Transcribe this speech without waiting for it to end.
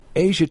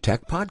Asia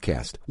Tech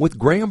Podcast with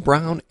Graham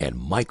Brown and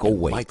Michael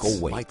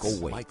Waits.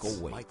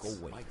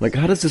 Like,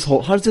 how does this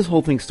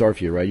whole thing start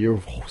for you, right?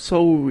 You're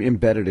so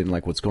embedded in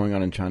like what's going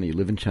on in China. You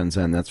live in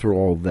Shenzhen. That's where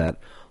all that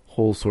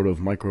whole sort of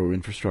micro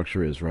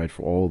infrastructure is, right?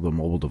 For all the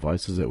mobile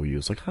devices that we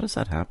use. Like, how does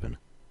that happen?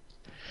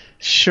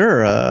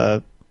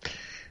 Sure.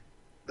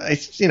 I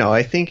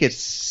think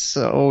it's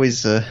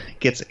always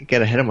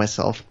get ahead of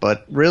myself,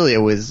 but really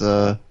it was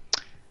I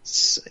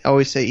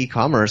always say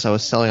e-commerce. I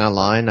was selling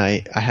online.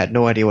 I had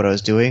no idea what I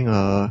was doing.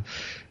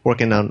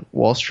 Working on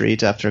Wall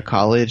Street after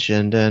college,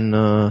 and then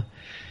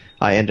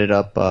I ended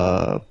up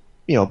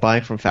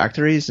buying from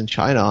factories in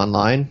China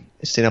online,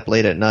 staying up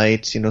late at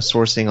night,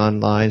 sourcing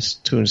online,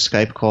 doing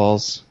Skype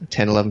calls,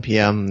 10, 11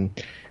 p.m.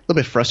 A little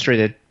bit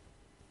frustrated,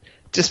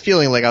 just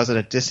feeling like I was at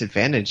a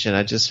disadvantage, and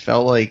I just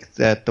felt like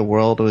that the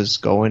world was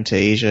going to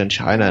Asia and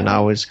China, and I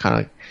was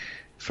kind of,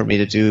 for me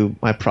to do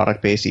my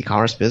product-based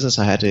e-commerce business,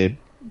 I had to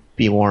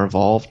be more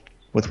involved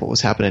with what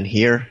was happening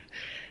here.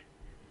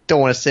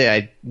 Don't want to say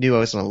I knew I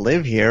was going to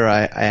live here.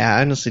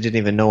 I honestly didn't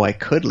even know I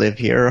could live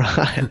here.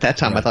 At that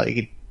time, I thought you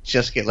could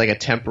just get like a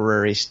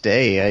temporary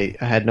stay.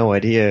 I had no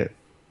idea.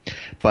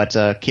 But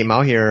came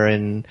out here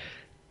in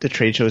the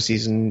trade show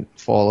season,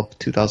 fall of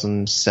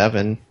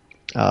 2007,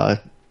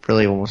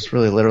 really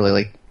literally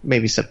like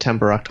maybe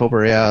September,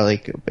 October. Yeah,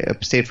 like I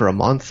stayed for a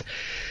month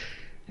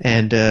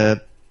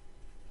and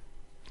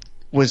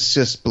was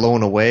just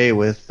blown away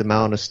with the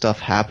amount of stuff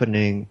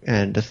happening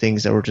and the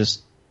things that were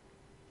just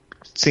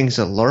things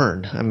to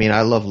learn. I mean,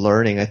 I love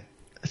learning. I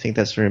think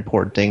that's a very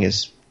important thing,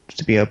 is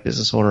to be a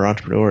business owner,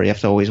 entrepreneur. You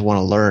have to always want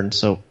to learn.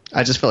 So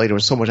I just felt like there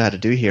was so much I had to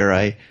do here.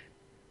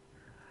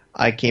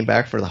 I came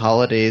back for the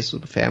holidays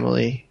with the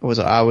family.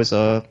 I was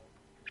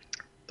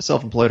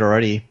self-employed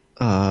already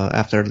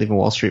after leaving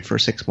Wall Street for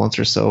 6 months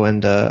or so,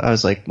 and I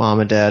was like, Mom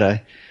and Dad,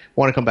 I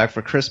want to come back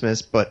for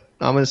Christmas, but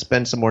I'm going to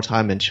spend some more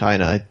time in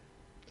China. I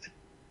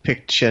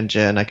picked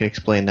Shenzhen. I could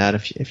explain that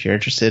if you're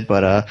interested,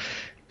 but had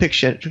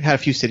a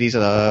few cities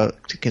to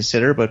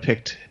consider, but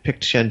picked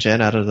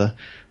Shenzhen out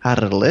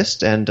of the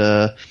list, and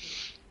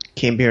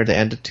came here at the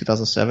end of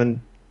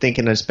 2007,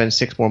 thinking I'd spend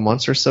 6 more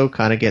months or so,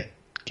 kind of get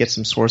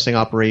some sourcing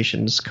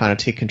operations, kind of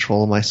take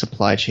control of my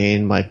supply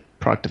chain, my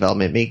product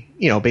development,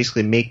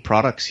 basically make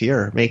products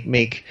here,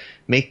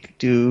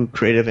 do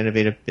creative,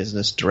 innovative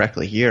business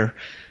directly here.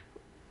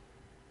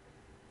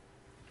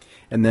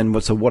 And then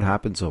what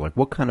happened? So, like,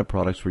 what kind of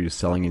products were you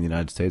selling in the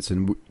United States?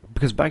 And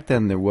because back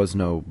then there was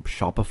no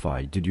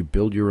Shopify, did you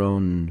build your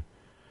own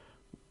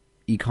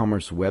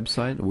e-commerce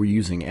website? Were you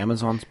using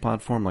Amazon's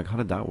platform? Like, how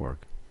did that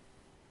work?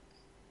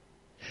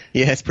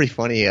 Yeah, it's pretty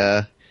funny.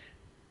 There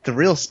have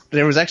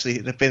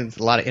been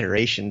a lot of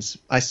iterations.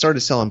 I started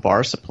selling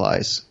bar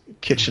supplies,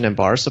 kitchen and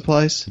bar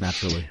supplies.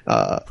 Naturally.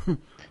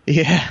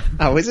 Yeah,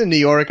 I was in New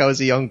York. I was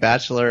a young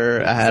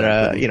bachelor. I had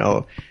I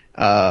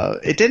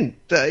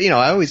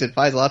always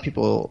advise a lot of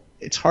people,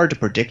 it's hard to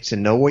predict to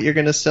know what you're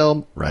going to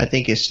sell. Right. I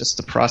think it's just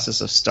the process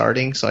of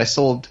starting. So I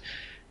sold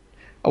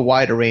a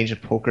wider range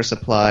of poker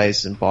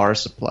supplies and bar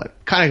supply,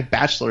 kind of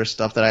bachelor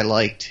stuff that I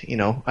liked.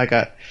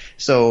 But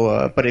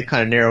it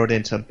kind of narrowed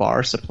into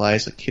bar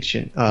supplies, like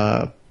kitchen,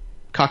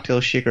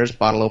 cocktail shakers,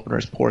 bottle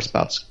openers, pour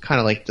spouts, kind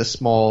of like the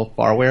small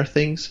barware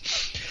things.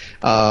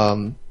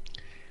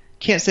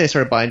 Can't say I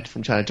started buying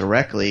from China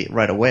directly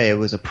right away. It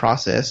was a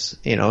process.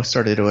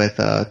 Started with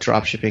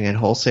drop shipping and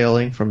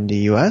wholesaling from the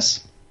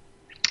U.S.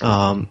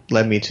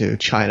 Led me to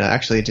China.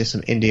 Actually, did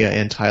some India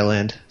and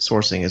Thailand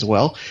sourcing as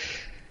well,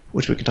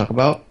 which we can talk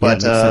about.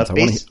 But yeah,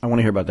 I want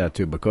to hear about that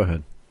too. But go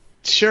ahead.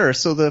 Sure.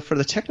 So for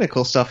the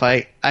technical stuff,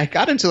 I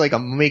got into like a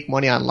make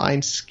money online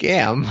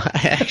scam.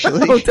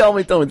 Actually, oh, tell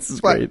me, this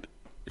is great.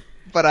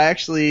 But I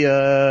actually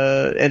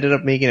ended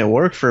up making it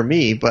work for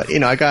me. But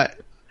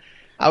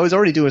I was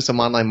already doing some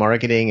online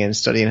marketing and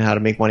studying how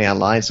to make money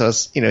online. So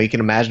you can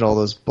imagine all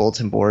those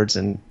bulletin boards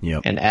and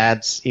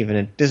ads.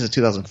 This is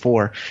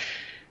 2004,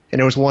 and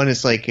there was one.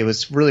 It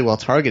was really well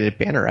targeted.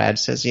 Banner ad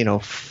says,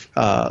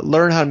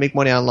 learn how to make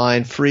money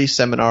online. Free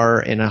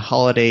seminar in a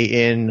Holiday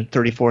Inn,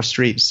 34th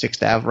Street,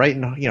 6th Ave, right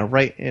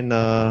in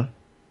the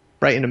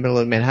middle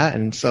of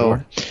Manhattan. So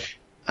sure.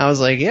 I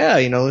was like, yeah,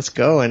 let's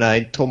go. And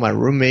I told my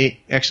roommate,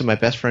 actually my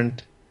best friend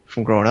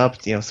from growing up,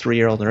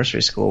 3-year-old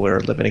nursery school. We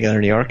were living together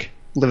in New York,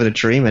 living a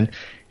dream, and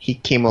he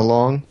came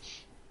along,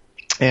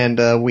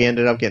 and we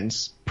ended up getting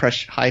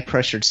high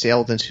pressured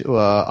sailed into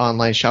an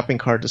online shopping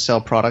cart to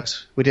sell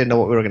products. We didn't know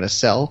what we were going to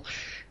sell.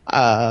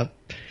 I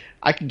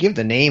could give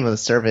the name of the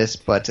service,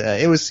 but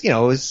it was.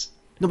 No,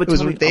 but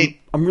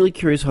I'm really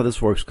curious how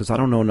this works because I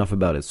don't know enough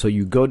about it. So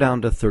you go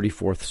down to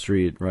 34th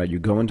Street, right? You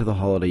go into the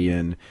Holiday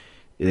Inn.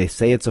 They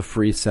say it's a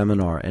free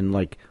seminar, and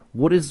like,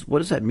 what does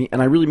that mean?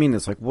 And I really mean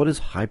this. Like, what is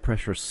high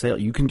pressure sale?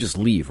 You can just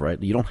leave, right?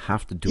 You don't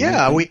have to do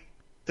anything.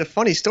 The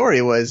funny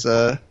story was,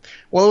 it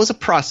was a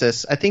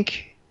process. I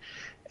think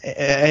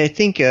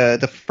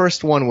the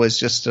first one was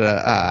just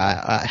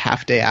a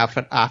half day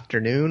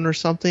afternoon or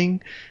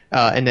something,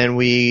 and then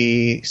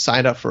we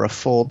signed up for a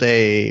full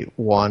day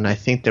one. I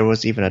think there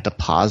was even a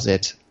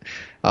deposit,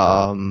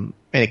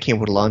 and it came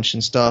with lunch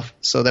and stuff.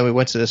 So then we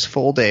went to this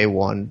full day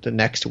one the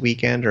next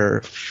weekend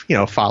or,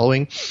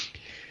 following.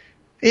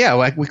 Yeah,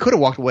 like we could have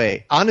walked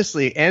away.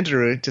 Honestly,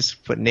 Andrew, just to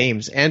put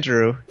names,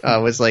 Andrew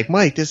was like,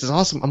 Mike, this is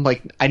awesome. I'm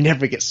like, I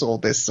never get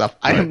sold this stuff.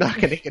 I am not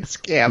going to get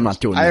scammed. I'm not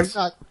doing this.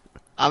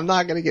 I'm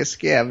not going to get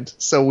scammed.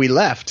 So we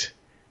left.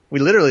 We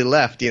literally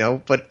left,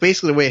 but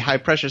basically the way high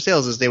pressure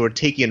sales is they would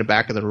take you in the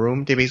back of the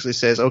room. They basically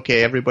says,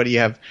 okay, everybody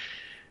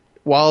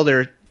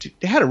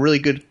they had a really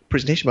good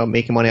presentation about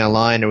making money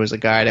online. There was a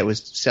guy that was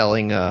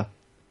selling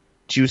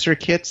juicer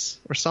kits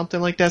or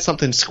something like that,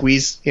 something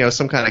squeeze,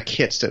 some kind of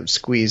kits to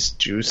squeeze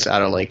juice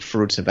out of like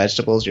fruits and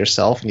vegetables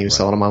yourself, and you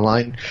selling them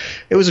online.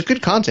 It was a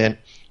good content.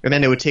 And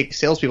then they would take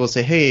salespeople and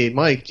say, hey,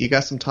 Mike, do you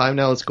got some time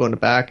now? Let's go in the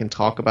back and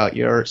talk about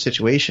your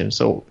situation.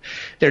 So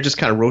they're just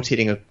kind of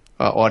rotating a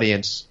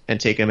audience and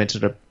take them into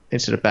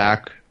the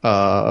back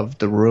of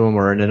the room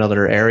or in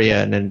another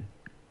area. And then,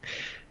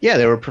 yeah,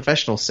 they were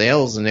professional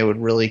sales, and they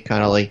would really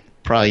kind of like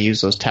probably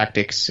use those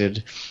tactics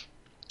to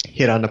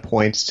hit on the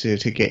points to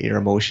get your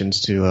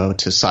emotions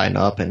to sign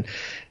up. And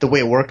the way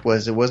it worked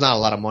was it was not a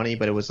lot of money,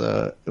 but it was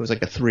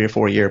like a 3 or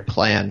 4 year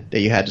plan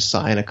that you had to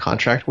sign a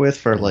contract with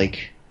for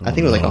like, I think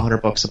it was like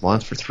 $100 a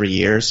month for 3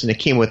 years. And it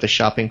came with a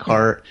shopping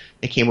cart.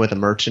 It came with a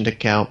merchant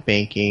account,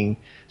 banking.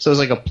 So it was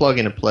like a plug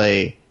and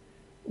play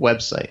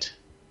website.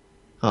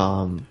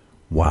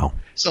 Wow.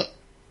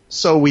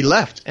 So we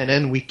left, and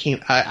then we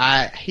came.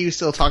 He was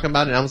still talking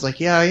about it, and I was like,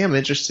 yeah, I am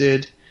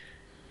interested.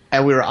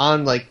 And we were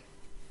on like,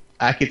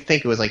 I could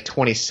think it was like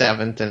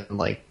 27th and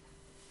like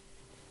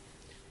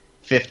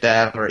 5th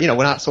Ave, or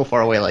we're not so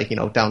far away, like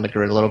down the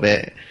grid a little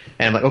bit.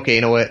 And I'm like, okay,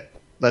 you know what?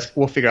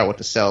 We'll figure out what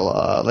to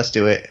sell. Let's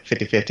do it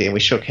 50-50. And we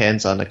shook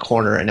hands on the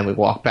corner, and then we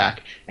walked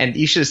back. And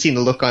you should have seen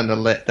the look on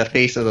the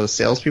face of those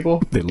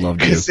salespeople. They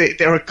loved you. Because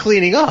they were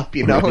cleaning up,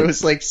 Right. It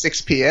was like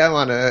 6 p.m.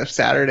 on a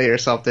Saturday or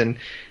something.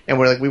 And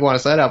we're like, we want to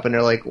sign up. And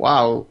they're like,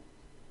 wow,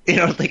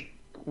 like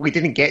we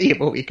didn't get you,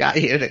 but we got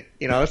you,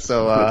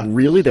 so.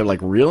 Really? They're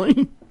like,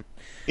 really?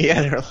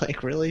 Yeah, they're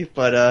like, really?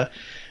 But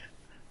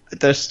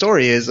the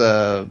story is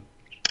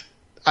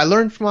I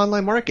learned from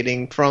online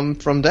marketing from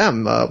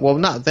them. Well,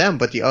 not them,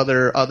 but the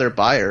other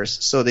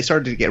buyers. So they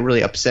started to get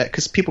really upset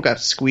because people got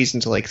squeezed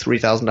into like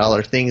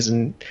 $3,000 things,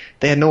 and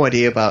they had no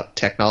idea about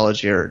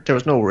technology, or there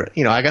was no.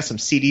 I got some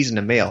CDs in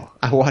the mail.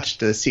 I watched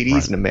the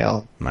CDs in the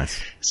mail.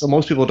 Nice. So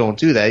most people don't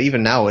do that.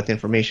 Even now with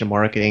information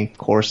marketing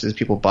courses,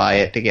 people buy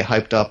it, they get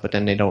hyped up, but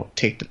then they don't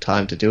take the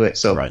time to do it.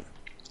 So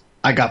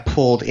I got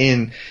pulled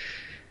in.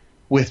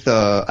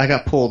 I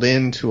got pulled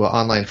into an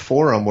online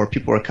forum where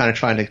people were kind of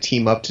trying to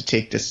team up to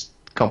take this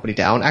company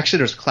down. Actually,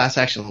 there's class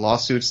action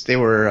lawsuits. They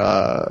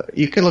were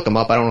you can look them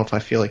up. I don't know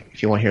if you want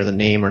to hear the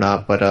name or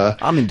not, but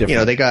I'm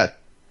indifferent. they got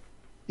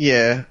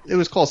it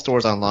was called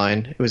Stores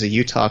Online. It was a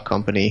Utah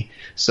company.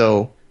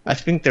 So I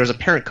think there was a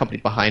parent company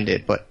behind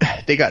it, but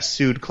they got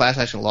sued, class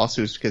action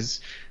lawsuits,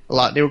 because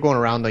they were going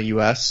around the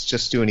US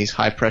just doing these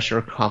high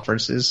pressure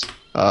conferences.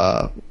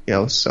 So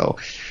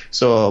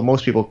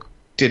most people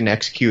didn't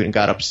execute and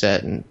got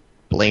upset and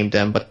blamed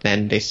them, but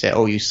then they said,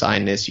 oh, you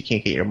signed this, you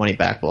can't get your money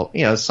back. Well,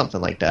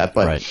 something like that.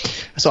 But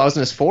so I was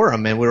in this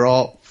forum, and we were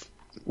all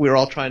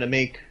trying to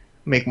make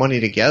money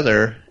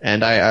together,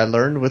 and I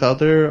learned with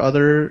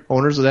other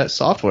owners of that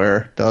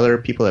software, the other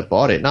people that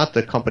bought it, not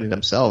the company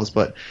themselves,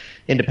 but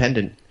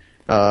independent.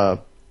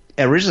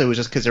 Originally it was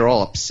just because they were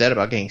all upset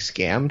about getting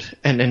scammed,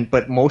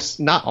 but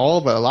not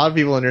all, but a lot of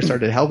people in there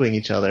started helping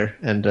each other,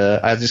 and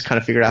I just kind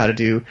of figured out how to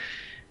do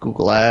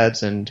Google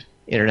Ads and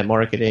internet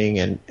marketing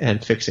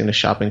and fixing the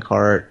shopping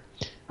cart.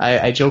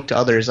 I joke to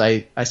others.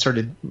 I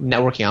started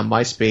networking on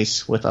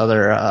MySpace with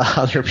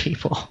other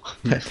people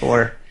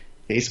before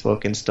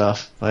Facebook and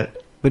stuff.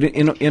 But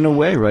in a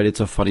way, right? It's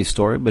a funny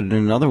story, but in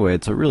another way,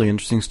 it's a really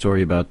interesting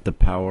story about the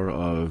power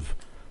of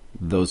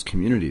those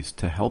communities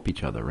to help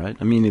each other, right?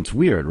 I mean, it's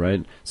weird,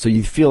 right? So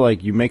you feel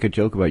like you make a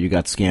joke about you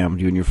got scammed,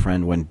 you and your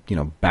friend went,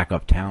 back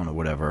uptown or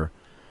whatever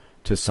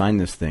to sign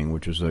this thing,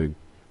 which was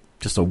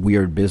just a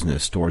weird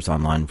business, Stores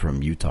Online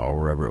from Utah or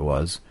wherever it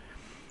was.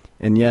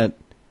 And yet,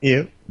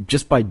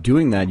 just by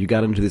doing that, you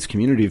got into this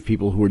community of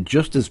people who were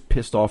just as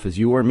pissed off as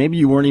you were. Maybe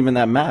you weren't even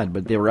that mad,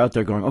 but they were out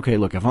there going, okay,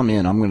 look, if I'm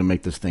in, I'm going to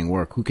make this thing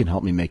work. Who can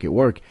help me make it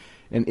work?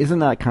 And isn't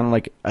that kind of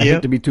like, I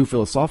hate to be too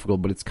philosophical,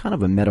 but it's kind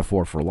of a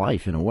metaphor for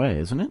life in a way,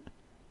 isn't it?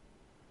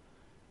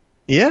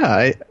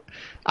 Yeah,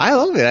 I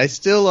love it. I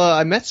still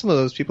I met some of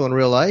those people in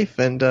real life,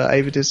 and I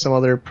even did some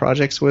other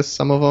projects with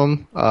some of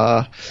them.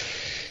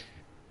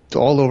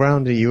 All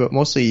around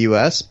mostly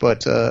U.S.,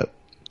 but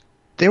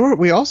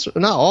we also,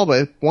 not all,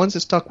 but ones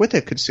that stuck with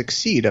it could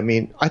succeed. I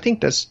mean, I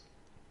think that's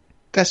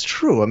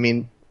true. I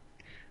mean,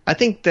 I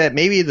think that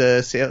maybe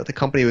the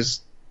company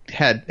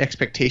had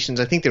expectations.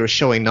 I think they were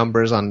showing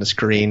numbers on the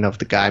screen of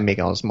the guy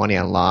making all his money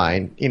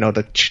online.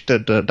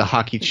 The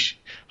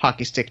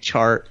hockey stick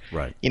chart.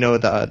 Right.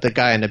 The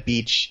guy on the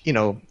beach.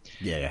 Having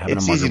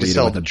it's easy to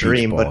sell the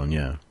dream, but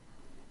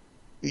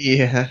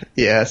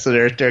yeah. So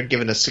they're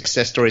giving the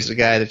success stories of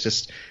the guy that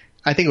just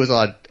I think it was a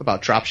lot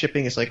about drop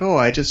shipping. It's like, oh,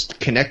 I just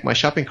connect my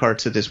shopping cart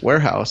to this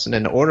warehouse, and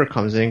then the order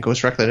comes in, goes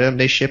directly to them.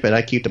 They ship it.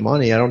 I keep the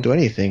money. I don't do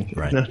anything.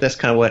 Right. That's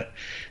kind of what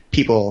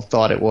people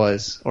thought it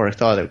was, or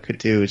thought it could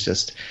do. It's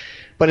just,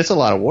 but it's a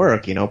lot of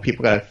work.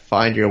 People got to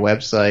find your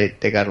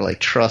website. They got to like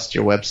trust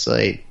your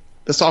website.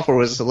 The software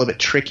was a little bit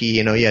tricky.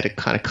 You had to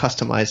kind of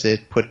customize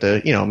it,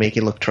 make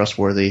it look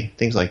trustworthy,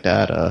 things like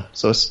that.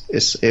 So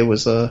it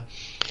was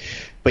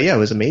but yeah, it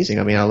was amazing.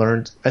 I mean, I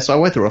learned. So I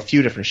went through a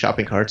few different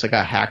shopping carts. I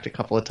got hacked a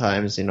couple of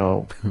times.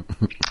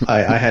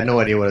 I had no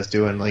idea what I was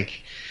doing.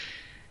 Like,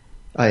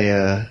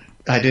 I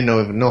didn't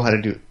even know how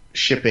to do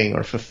shipping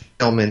or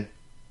fulfillment.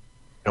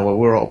 We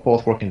were all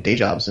both working day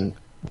jobs, and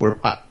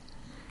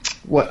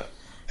what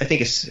I think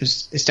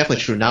is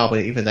definitely true now, but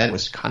even then it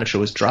was kind of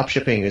true. Was drop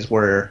shipping is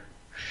where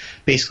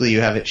basically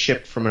you have it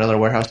shipped from another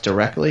warehouse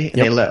directly,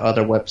 and they let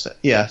other websites.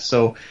 Yeah,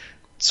 so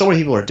many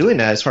people are doing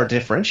that, it's hard to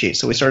differentiate.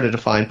 So we started to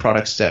find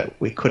products that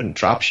we couldn't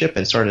drop ship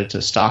and started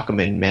to stock them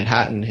in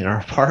Manhattan in our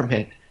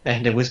apartment.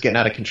 And it was getting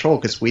out of control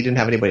because we didn't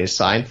have anybody to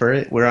sign for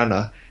it. We're on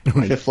a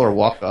fifth floor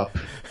walk up.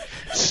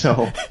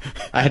 So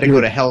I had to go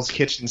to Hell's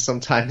Kitchen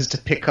sometimes to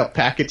pick up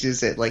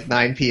packages at like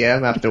 9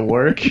 p.m. after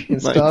work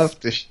and stuff.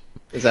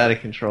 It's out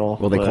of control.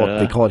 Well,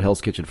 they call it Hell's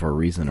Kitchen for a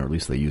reason, or at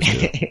least they used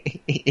to.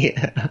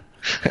 Yeah.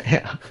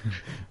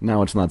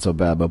 Now it's not so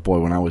bad, but boy,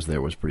 when I was there,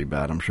 it was pretty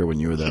bad. I'm sure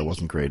when you were there, it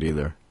wasn't great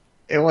either.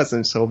 It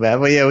wasn't so bad,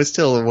 but yeah, it was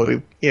still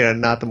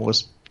not the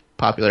most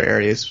popular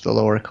areas, the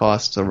lower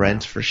cost of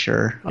rent for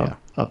sure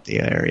up the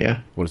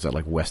area. What is that,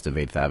 like west of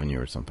 8th Avenue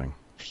or something?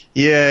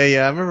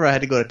 Yeah. I remember I had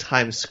to go to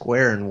Times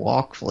Square and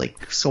walk for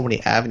like so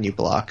many avenue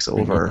blocks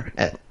over.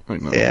 I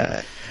know.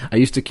 Yeah. I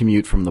used to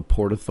commute from the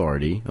Port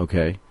Authority,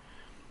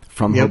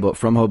 from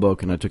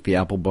Hoboken. I took the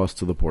Apple bus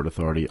to the Port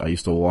Authority. I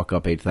used to walk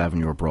up 8th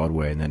Avenue or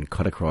Broadway and then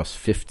cut across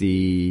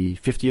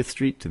 50th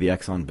Street to the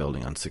Exxon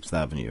building on 6th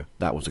Avenue.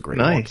 That was a great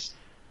walk. Nice.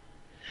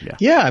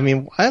 Yeah, I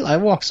mean, I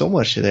walk so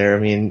much there. I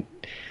mean,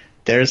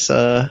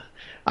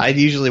 I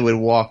usually would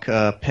walk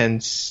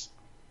Penn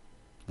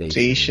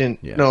Station,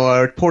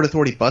 Port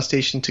Authority bus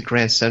station to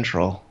Grand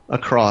Central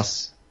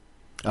across.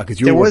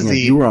 Because you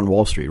were on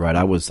Wall Street, right?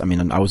 I was at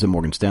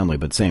Morgan Stanley,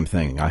 but same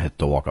thing. I had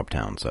to walk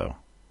uptown, so.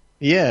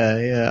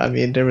 Yeah. I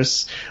mean,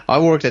 I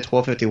worked at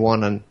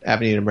 1251 on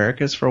Avenue of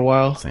Americas for a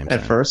while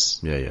at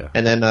first. Yeah.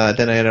 And then I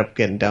ended up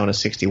getting down to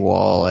 60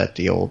 Wall at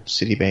the old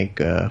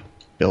Citibank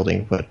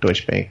building, but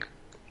Deutsche Bank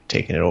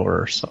taking it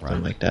over or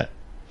something like that.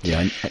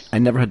 Yeah, I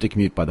never had to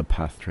commute by the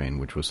PATH train,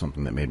 which was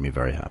something that made me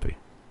very happy.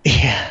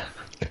 Yeah.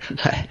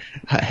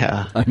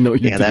 I know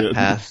you did. That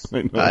PATH.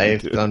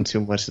 I've done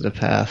too much of the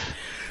PATH.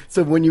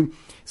 So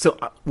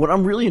what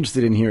I'm really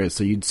interested in here is,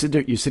 so you're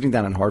sitting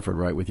down in Hartford,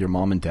 right, with your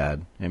mom and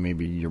dad, and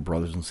maybe your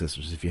brothers and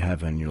sisters if you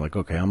have, and you're like,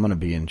 okay, I'm going to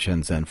be in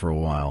Shenzhen for a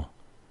while.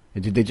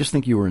 Did they just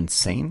think you were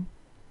insane?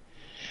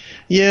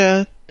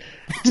 Yeah.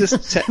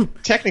 Just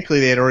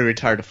technically they had already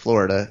retired to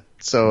Florida.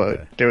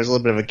 So there was a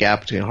little bit of a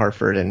gap between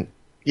Hartford and,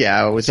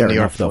 I was in New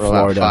York for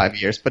about 5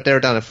 years, but they were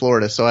down in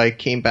Florida. So I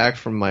came back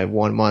from my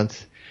 1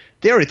 month.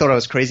 They already thought I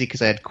was crazy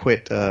because I had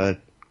quit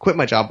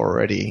my job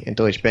already in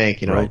Deutsche Bank,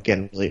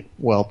 getting really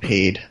well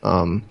paid.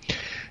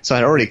 So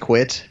I'd already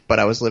quit, but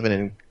I was living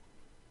in,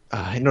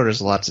 I know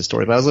there's lots of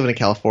story, but I was living in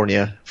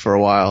California for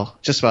a while,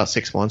 just about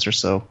 6 months or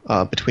so,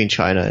 between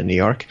China and New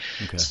York.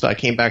 Okay. So I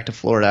came back to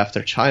Florida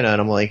after China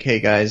and I'm like, hey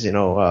guys,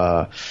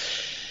 I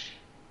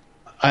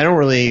don't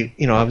really,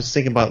 I was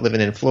thinking about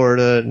living in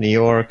Florida, New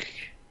York,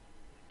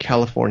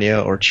 California,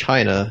 or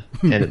China,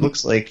 and it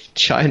looks like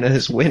China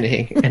is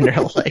winning. And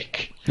they're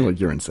like,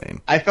 you're insane.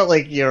 I felt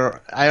like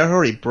I had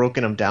already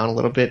broken them down a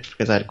little bit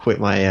because I had quit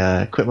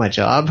my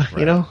job,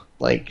 right.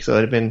 So it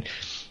had been,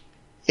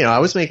 I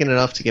was making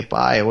enough to get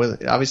by. It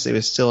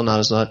was still not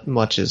as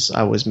much as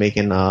I was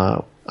making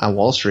on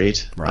Wall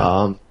Street.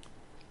 Right.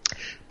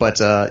 But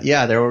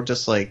they were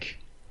just like,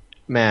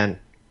 man,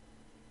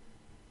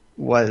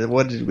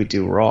 what did we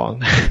do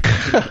wrong?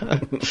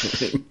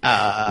 Let's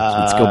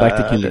go back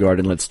to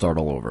kindergarten. Let's start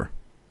all over.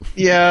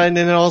 Yeah, and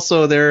then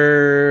also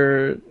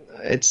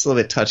it's a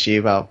little bit touchy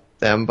about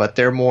them, but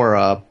they're more,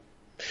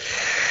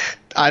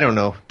 I don't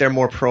know, they're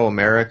more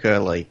pro-America,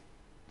 like,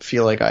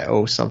 feel like I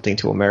owe something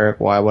to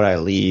America. Why would I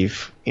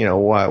leave?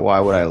 Why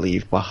would I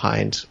leave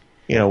behind,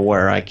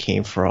 where I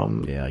came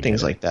from? Yeah,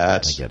 things like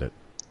that. I get it.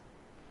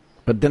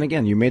 But then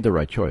again, you made the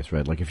right choice,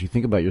 right? Like, if you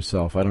think about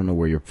yourself, I don't know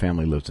where your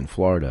family lives in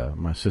Florida.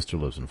 My sister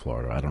lives in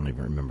Florida. I don't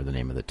even remember the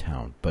name of the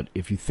town. But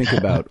if you think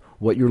about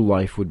what your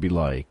life would be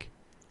like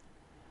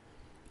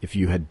if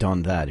you had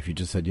done that, if you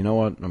just said, you know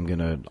what, I'm going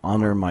to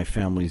honor my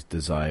family's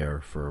desire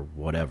for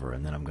whatever,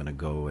 and then I'm going to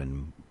go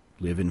and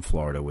live in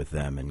Florida with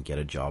them and get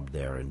a job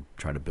there and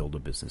try to build a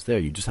business there,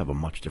 you just have a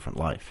much different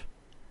life.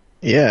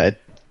 Yeah,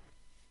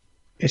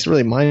 it's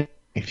really mind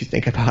if you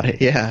think about it.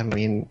 Yeah, I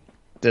mean,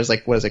 there's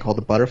like, what is it called,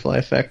 the butterfly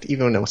effect?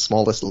 Even in the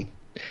smallest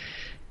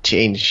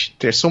change,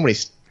 there's so many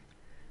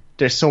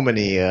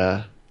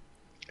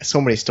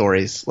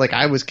stories. Like,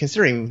 I was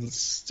considering,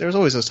 there was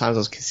always those times I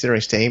was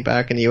considering staying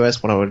back in the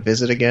U.S. when I would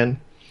visit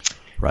again.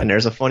 Right. And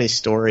there's a funny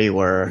story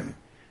where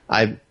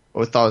I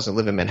I thought I was going to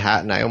live in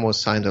Manhattan. I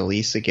almost signed a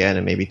lease again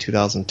in maybe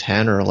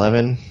 2010 or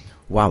 11.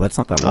 Wow, that's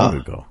not that long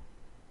ago.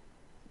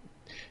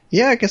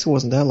 Yeah, I guess it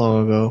wasn't that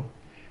long ago.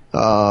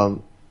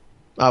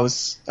 I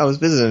was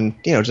visiting,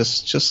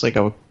 just like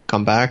I would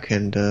come back,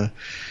 and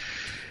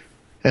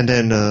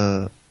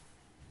then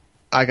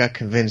I got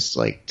convinced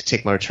like to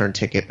take my return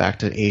ticket back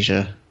to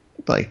Asia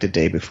like the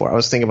day before. I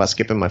was thinking about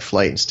skipping my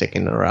flight and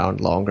sticking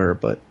around longer,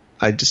 but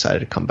I decided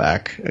to come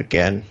back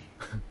again.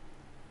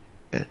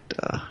 And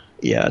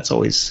yeah, it's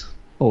always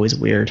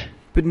weird.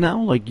 But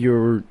now, like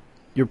you're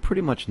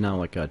pretty much now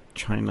like a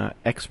China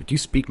expert. Do you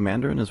speak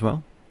Mandarin as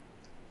well?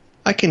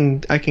 I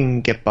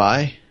can get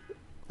by.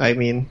 I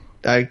mean,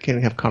 I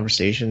can have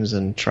conversations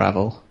and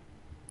travel.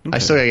 Okay. I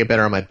still gotta get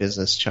better on my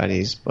business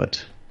Chinese,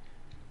 but...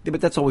 Yeah, but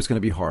that's always going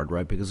to be hard,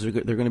 right? Because they're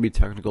going to be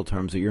technical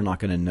terms that you're not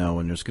going to know,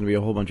 and there's going to be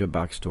a whole bunch of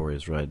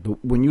backstories, right?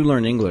 But when you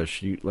learn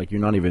English, you're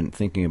not even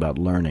thinking about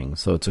learning,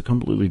 so it's a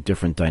completely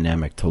different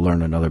dynamic to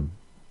learn another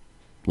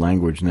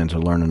language and then to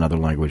learn another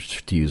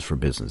language to use for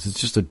business.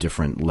 It's just a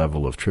different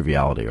level of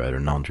triviality, right,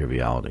 or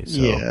non-triviality. So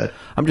yeah.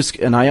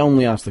 And I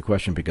only ask the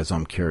question because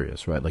I'm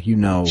curious, right? Like,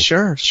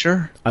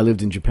 Sure. I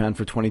lived in Japan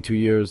for 22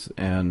 years,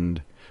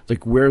 and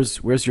like, where's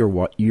your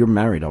wife? You're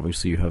married,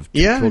 obviously. You have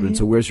two children.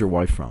 So where's your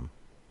wife from?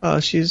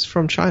 She's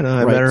from China.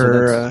 I met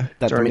her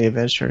during the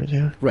adventure.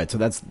 Yeah. Right. So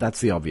that's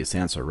the obvious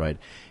answer, right?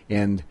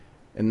 And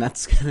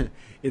that's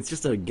it's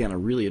just again a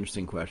really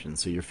interesting question.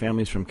 So your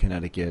family's from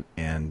Connecticut,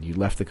 and you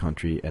left the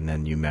country, and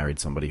then you married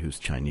somebody who's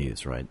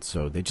Chinese, right?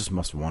 So they just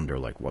must wonder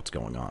like what's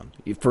going on.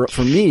 For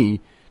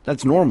me,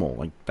 that's normal.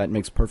 Like that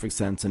makes perfect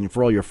sense. And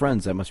for all your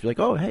friends, that must be like,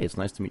 oh, hey, it's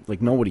nice to meet.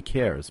 Like nobody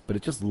cares, but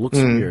it just looks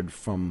weird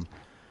from.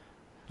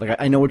 Like,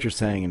 I know what you're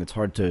saying, and it's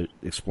hard to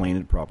explain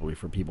it properly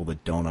for people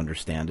that don't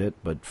understand it,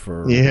 but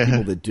for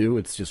people that do,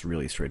 it's just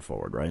really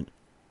straightforward, right?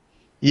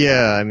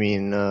 Yeah, I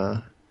mean,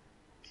 and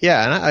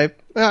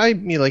I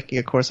mean, like,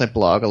 of course, I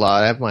blog a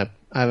lot. I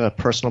have a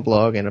personal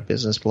blog and a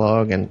business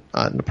blog, and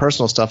the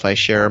personal stuff I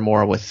share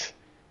more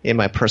in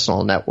my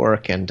personal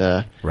network, and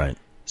right.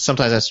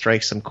 Sometimes I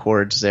strike some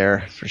chords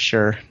there, for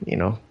sure,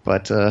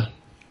 but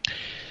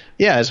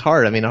yeah, it's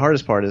hard. I mean, the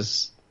hardest part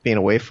is being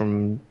away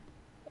from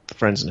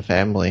friends and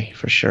family,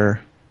 for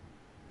sure.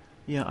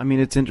 Yeah, I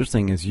mean, it's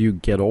interesting. As you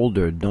get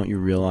older, don't you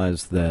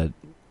realize that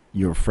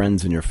your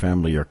friends and your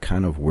family are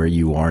kind of where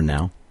you are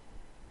now?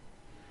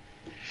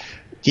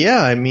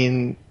 Yeah, I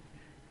mean,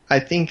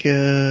 I think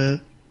I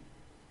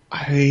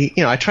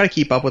try to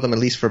keep up with them at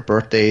least for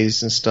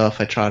birthdays and stuff.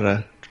 I try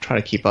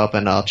to keep up,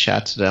 and I'll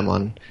chat to them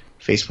on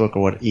Facebook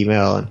or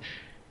email, and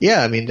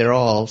yeah, I mean, they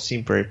all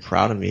seem very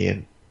proud of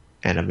me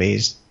and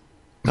amazed.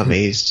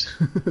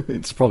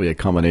 It's probably a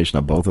combination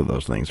of both of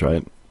those things,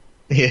 right?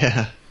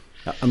 Yeah.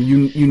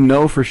 You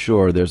know for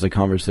sure there's a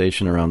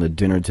conversation around the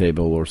dinner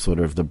table or sort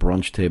of the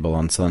brunch table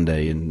on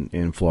Sunday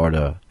in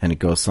Florida, and it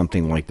goes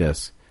something like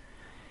this.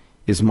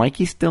 Is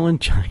Mikey still in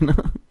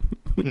China?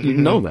 You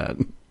know that.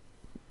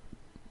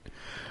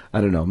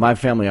 I don't know. My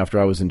family, after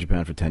I was in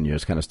Japan for 10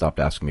 years, kind of stopped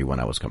asking me when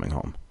I was coming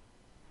home.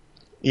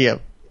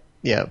 Yep.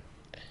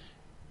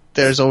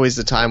 There's always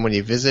the time when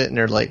you visit, and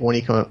they're like,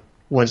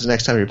 when's the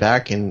next time you're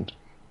back? And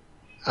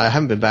I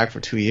haven't been back for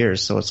 2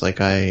 years, so it's like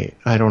I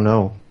don't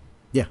know.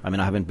 Yeah, I mean,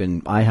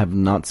 I have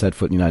not set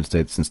foot in the United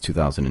States since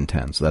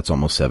 2010, so that's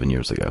almost 7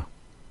 years ago.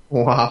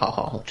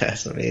 Wow,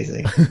 that's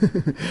amazing.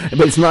 But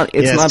it's not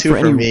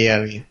for me.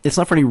 I mean, it's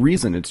not for any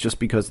reason. It's just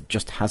because it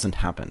just hasn't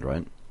happened,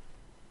 right?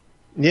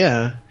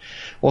 Yeah.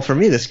 Well, for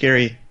me,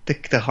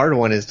 the hard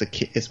one is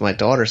it's my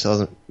daughter.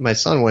 So my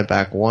son went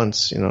back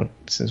once,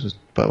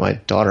 but my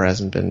daughter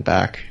hasn't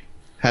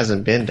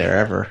been there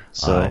ever.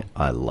 So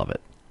I love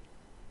it.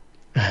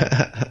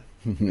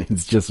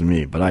 It's just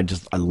me, but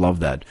I love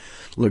that.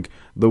 Look,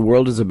 the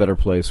world is a better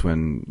place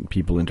when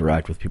people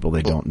interact with people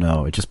they don't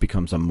know. It just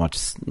becomes a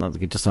much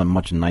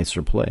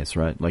nicer place,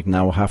 right? Like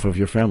now half of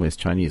your family is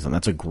Chinese, and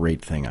that's a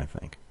great thing, I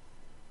think.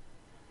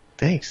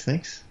 Thanks.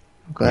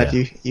 I'm glad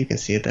you can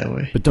see it that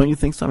way. But don't you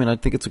think so? I mean, I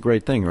think it's a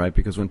great thing, right?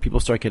 Because when people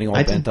start getting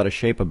all bent out of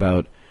shape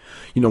about,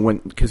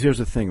 because here's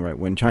the thing, right?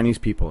 When Chinese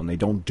people, and they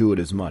don't do it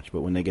as much,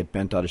 but when they get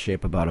bent out of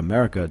shape about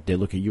America, they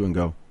look at you and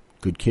go,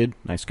 good kid,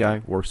 nice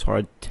guy, works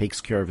hard,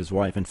 takes care of his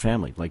wife and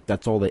family. Like,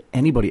 that's all that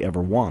anybody ever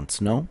wants,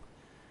 no?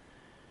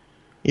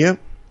 Yep.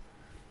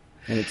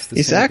 And it's the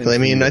exactly. I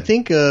mean, I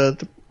think,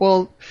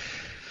 when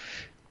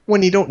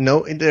you don't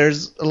know,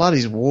 there's a lot of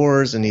these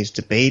wars and these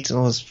debates and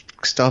all this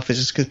stuff is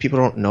just because people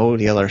don't know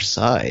the other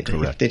side.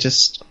 Correct. If they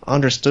just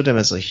understood him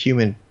as a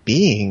human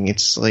being,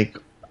 it's like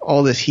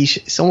all this,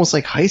 it's almost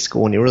like high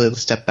school when you really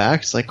step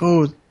back. It's like,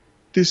 oh,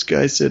 this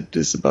guy said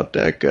this about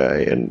that guy,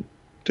 and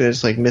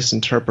it's like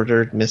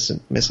misinterpreted,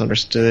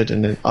 misunderstood,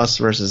 and then us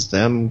versus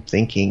them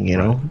thinking,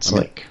 It's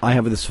like I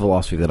have this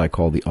philosophy that I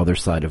call the other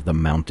side of the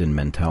mountain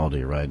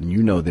mentality, right? And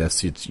you know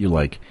this. You're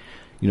like,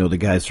 the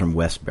guys from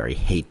Westbury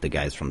hate the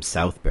guys from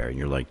Southbury, and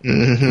you're like,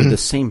 they're the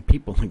same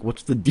people. Like,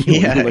 what's the deal?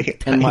 Yeah, you're like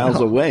 10 miles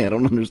away. I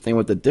don't understand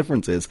what the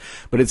difference is.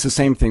 But it's the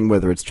same thing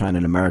whether it's China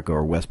and America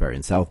or Westbury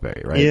and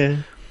Southbury, right? Yeah.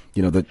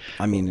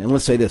 and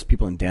let's say this,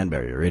 people in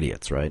Danbury are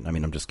idiots, right? I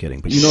mean, I'm just kidding.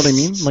 But you know what I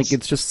mean? Like,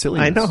 it's just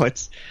silliness. I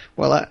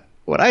know.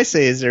 What I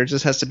say is there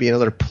just has to be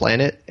another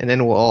planet, and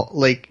then we'll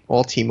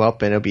all team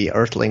up, and it'll be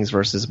Earthlings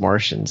versus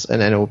Martians,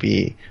 and then it will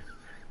be.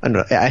 I don't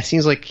know. It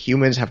seems like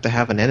humans have to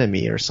have an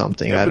enemy or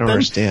something. Yeah, I don't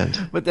understand.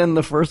 But then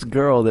the first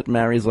girl that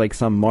marries like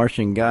some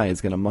Martian guy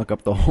is going to muck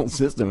up the whole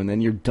system, and then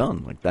you're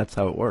done. Like, that's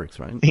how it works,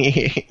 right?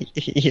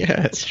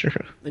 Yeah, it's true.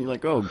 And you're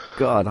like, oh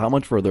God, how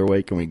much further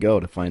away can we go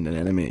to find an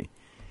enemy?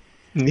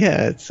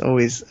 Yeah, it's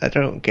always. I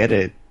don't get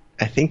it.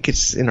 I think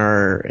it's in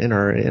our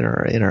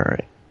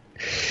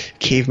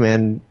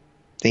caveman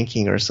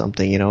thinking or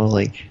something.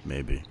 Like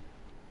maybe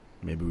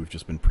we've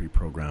just been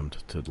pre-programmed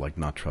to like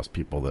not trust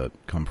people that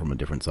come from a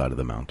different side of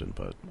the mountain.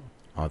 But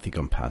I think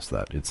I'm past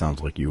that. It sounds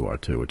like you are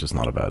too, which is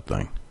not a bad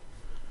thing.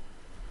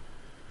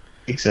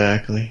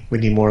 Exactly. We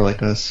need more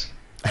like us.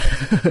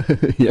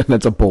 Yeah,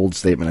 that's a bold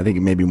statement. I think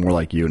it may be more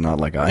like you,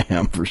 not like I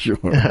am, for sure.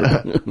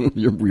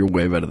 You're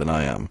way better than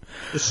I am.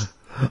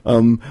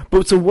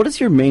 But so what is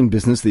your main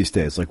business these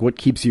days? Like, what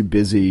keeps you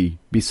busy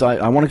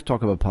I want to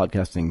talk about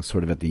podcasting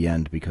sort of at the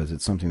end, because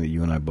it's something that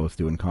you and I both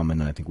do in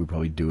common, and I think we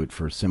probably do it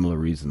for similar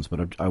reasons, but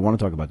I want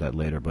to talk about that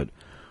later. But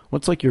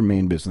what's like your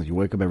main business? You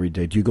wake up every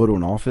day. Do you go to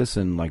an office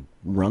and like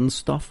run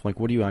stuff? Like,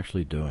 what are you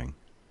actually doing?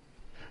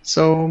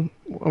 So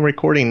I'm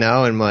recording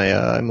now in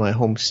my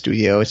home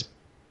studio. It's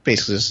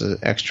basically just an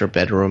extra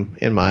bedroom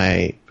in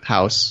my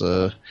house.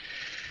 But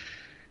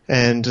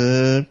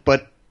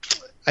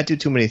I do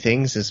too many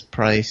things is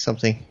probably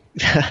something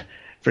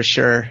for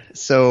sure.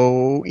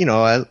 So,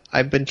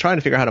 I've been trying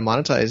to figure out how to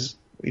monetize.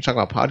 You talk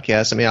about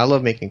podcasts. I mean, I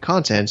love making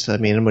content. I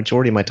mean, a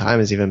majority of my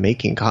time is even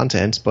making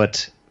content,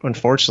 but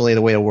unfortunately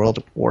the way the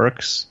world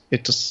works,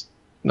 it's just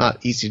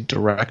not easy to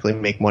directly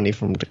make money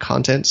from the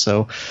content.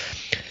 So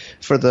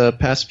for the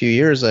past few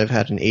years, I've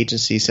had an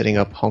agency setting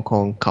up Hong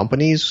Kong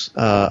companies.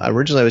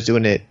 Originally I was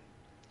doing it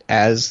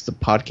as the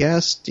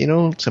podcast,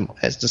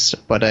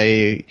 but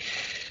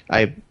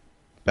I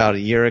about a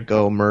year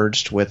ago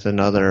merged with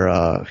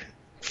another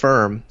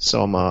firm,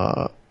 so I'm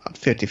a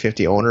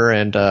 50-50 owner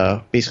and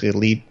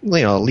basically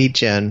lead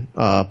gen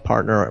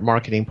partner,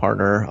 marketing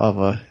partner of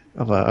a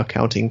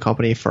accounting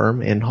company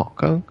firm in Hong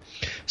Kong.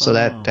 So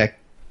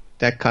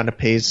that kind of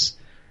pays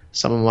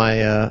some of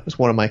my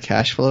one of my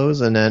cash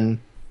flows, and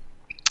then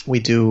we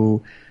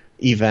do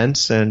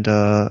events, and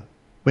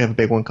we have a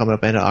big one coming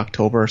up end of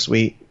October. So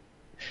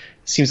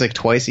seems like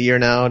twice a year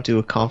now do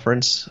a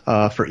conference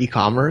for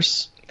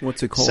e-commerce.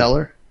 What's it called?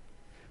 Seller.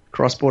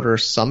 Cross-Border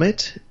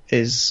Summit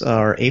is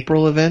our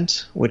April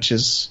event, which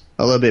is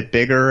a little bit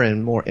bigger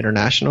and more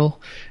international.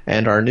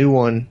 And our new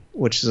one,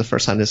 which is the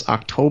first time this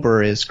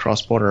October, is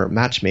Cross-Border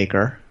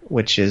Matchmaker,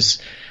 which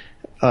is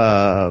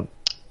more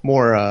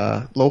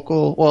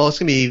local. Well, it's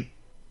going to be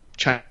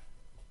Chinese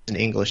and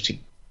English too.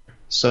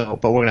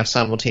 But we're going to have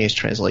simultaneous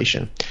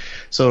translation.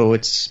 So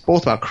it's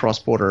both about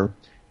cross-border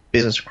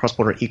business,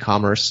 cross-border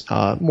e-commerce,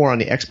 more on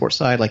the export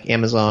side, like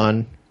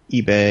Amazon,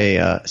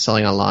 eBay,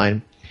 selling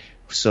online.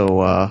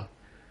 So,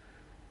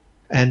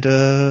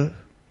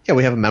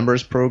 we have a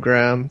members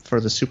program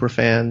for the super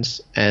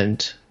fans,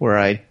 and where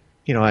I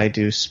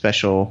do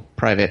special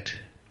private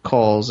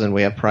calls, and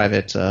we have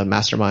private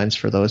masterminds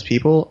for those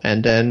people.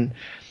 And then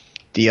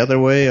the other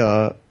way,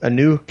 a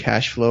new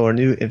cash flow or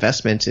new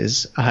investment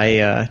is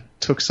I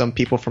took some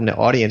people from the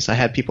audience. I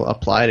had people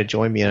apply to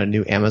join me in a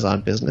new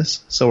Amazon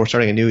business. So we're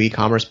starting a new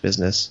e-commerce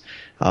business.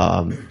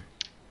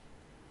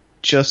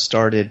 Just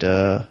started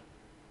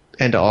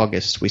end of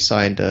August. We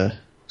signed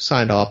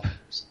up,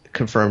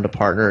 confirmed the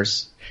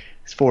partners.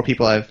 It's 4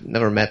 people I've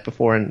never met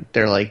before, and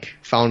they're like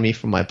found me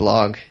from my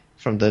blog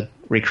from the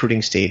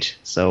recruiting stage.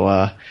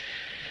 So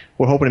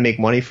we're hoping to make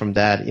money from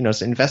that.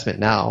 It's an investment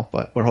now,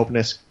 but we're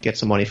hoping to get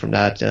some money from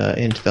that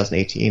in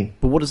 2018.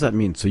 But what does that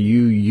mean? So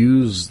you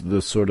use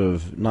the sort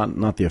of,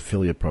 not the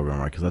affiliate program,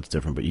 right, because that's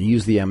different, but you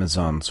use the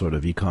Amazon sort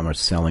of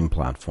e-commerce selling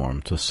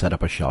platform to set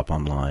up a shop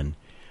online.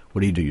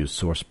 What do? You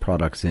source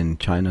products in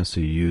China, so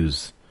you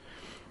use,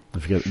 I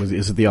forget,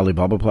 is it the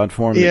Alibaba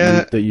platform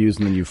that you use,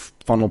 and then you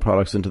funnel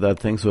products into that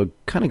thing? So it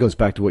kind of goes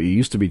back to what you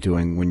used to be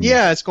doing when you...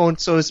 Yeah, it's going,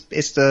 so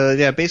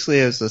basically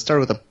it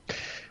started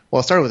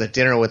with a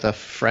dinner with a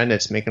friend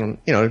that's making,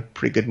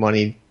 pretty good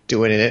money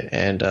doing it,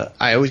 and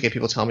I always get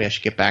people telling me I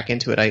should get back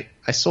into it.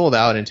 I sold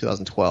out in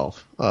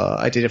 2012.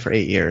 I did it for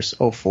 8 years,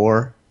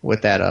 04,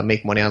 with that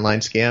make money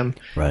online scam.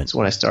 Right. That's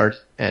when I started,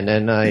 and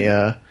then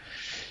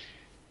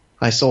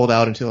I sold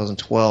out in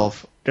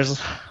 2012.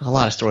 There's a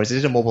lot of stories. I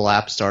did a mobile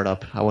app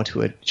startup. I went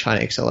to a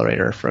China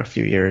accelerator for a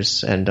few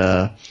years, and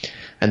then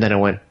I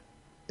went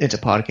into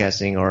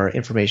podcasting or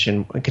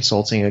information and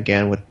consulting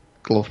again with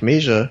Global from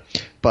Asia.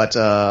 But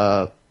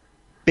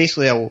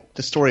basically,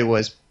 the story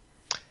was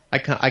I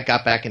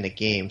got back in the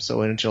game.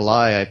 So in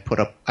July,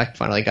 I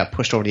finally got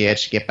pushed over the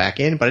edge to get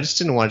back in, but I just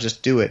didn't want to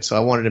just do it. So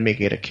I wanted to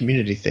make it a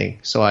community thing.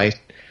 So I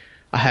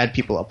had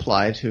people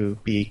apply to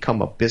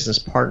become a business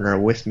partner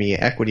with me,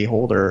 equity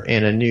holder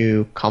in a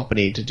new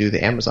company to do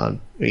the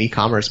Amazon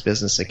e-commerce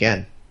business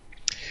again.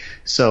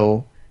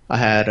 So I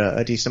had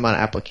a decent amount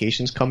of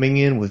applications coming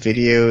in with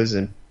videos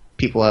and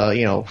people,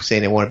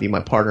 saying they want to be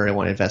my partner, they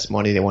want to invest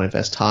money, they want to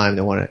invest time,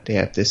 they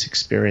have this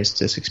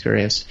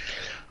experience.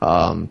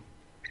 And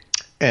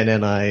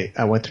then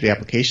I went through the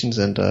applications,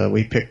 and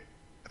we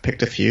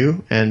picked a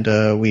few,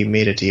 and we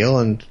made a deal,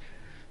 and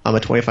I'm a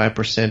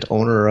 25%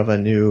 owner of a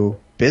new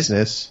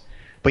business.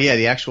 But yeah,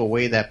 the actual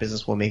way that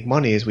business will make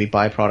money is we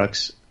buy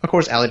products. Of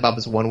course,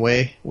 Alibaba's one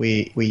way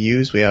we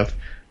use.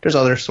 There's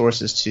other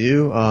sources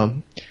too.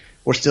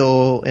 We're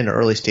still in the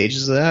early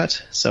stages of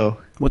that. So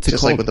what's it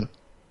just called? like with the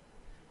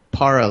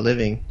Para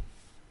Living,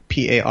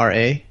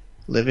 Para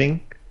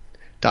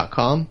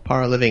Living.com,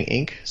 Para Living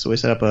Inc. So we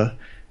set up a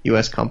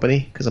U.S.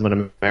 company because I'm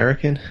an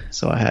American,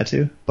 so I had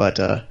to. But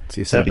so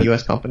you set up a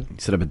U.S. company. You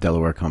set up a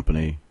Delaware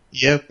company.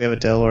 Yep, we have a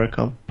Delaware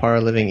Para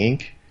Living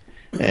Inc.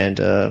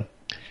 And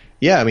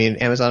yeah, I mean,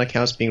 Amazon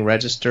accounts being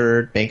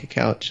registered, bank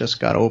account just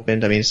got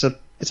opened. I mean, it's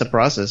a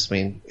process. I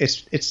mean,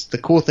 it's the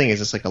cool thing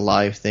is it's like a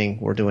live thing.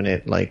 We're doing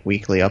it like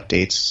weekly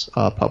updates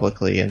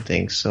publicly and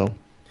things. So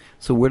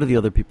where do the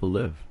other people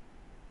live?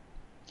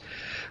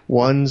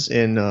 One's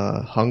in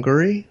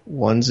Hungary,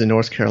 one's in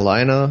North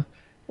Carolina,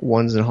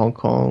 one's in Hong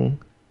Kong,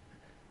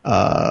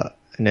 and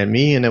then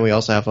me, and then we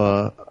also have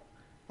a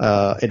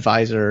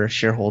advisor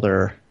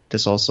shareholder.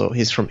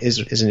 He's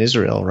in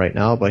Israel right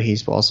now, but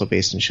he's also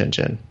based in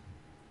Shenzhen.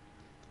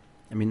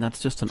 I mean, that's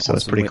just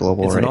it's pretty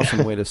global, it's right? an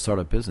awesome way to start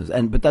a business.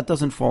 But that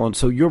doesn't fall in.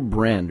 So your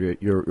brand,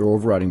 your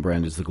overriding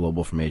brand is the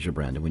Global from Asia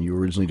brand. And when you were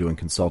originally doing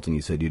consulting,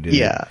 you said you did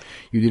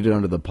it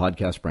under the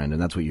podcast brand,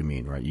 and that's what you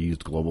mean, right? You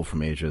used Global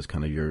from Asia as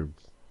kind of your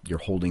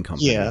holding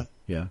company. Yeah.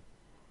 Yeah.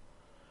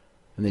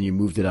 And then you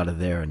moved it out of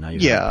there, and now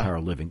you have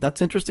Para Living.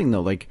 That's interesting,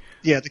 though. Like,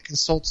 yeah, the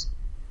consult.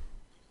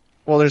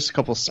 Well, there's a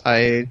couple.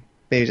 I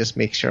maybe just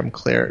make sure I'm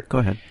clear. Go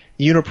ahead.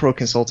 Unipro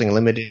Consulting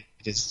Limited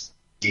is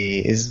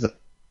the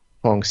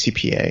Hong Kong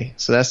CPA.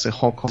 So that's the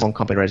Hong Kong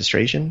company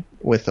registration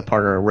with the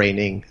partner Ray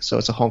Ning. So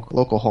it's a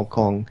local Hong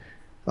Kong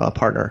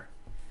partner.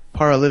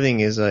 Para Living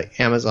is a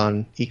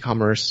Amazon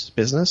e-commerce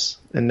business,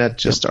 and that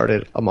just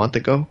started a month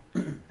ago,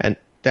 and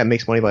that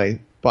makes money by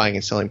buying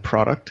and selling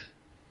product.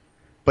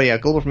 But yeah,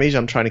 Global from Asia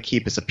I'm trying to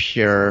keep as a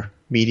pure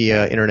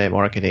media, internet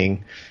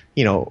marketing,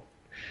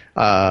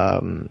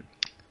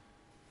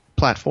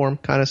 platform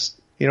kind of,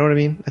 you know what I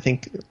mean? I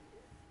think.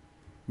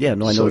 Yeah,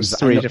 no, I know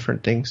three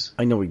different things.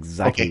 I know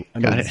exactly. Okay, I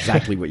know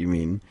exactly what you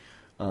mean.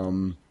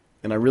 And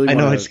I really. I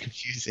know it's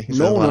confusing.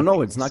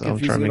 No, it's not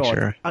confusing at all.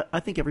 Sure. I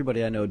think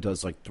everybody I know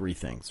does like three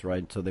things,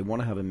 right? So they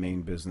want to have a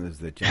main business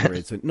that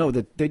generates it. No,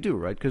 that they do,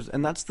 right?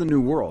 And that's the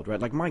new world, right?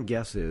 Like my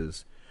guess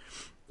is,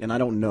 and I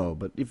don't know,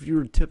 but if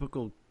you're a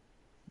typical,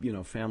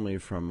 family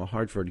from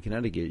Hartford,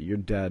 Connecticut, your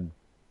dad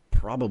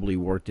probably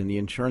worked in the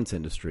insurance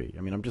industry.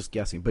 I mean, I'm just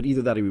guessing. But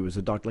either that or he was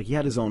a doctor. Like, he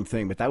had his own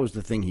thing, but that was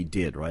the thing he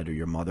did, right? Or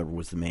your mother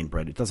was the main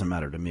bread. It doesn't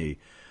matter to me.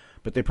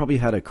 But they probably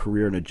had a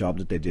career and a job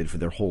that they did for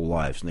their whole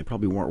lives, and they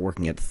probably weren't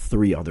working at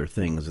three other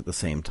things at the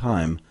same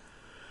time.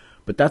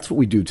 But that's what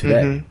we do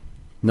today. Mm-hmm.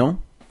 No?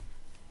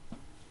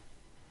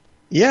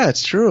 Yeah,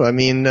 it's true. I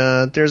mean,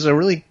 there's a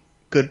really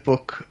good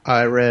book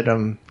I read,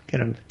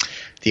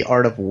 The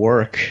Art of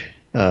Work.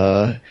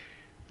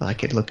 I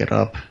could look it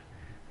up.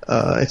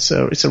 It's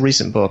a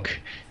recent book,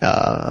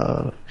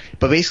 but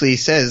basically he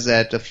says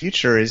that the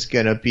future is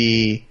going to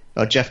be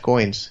Jeff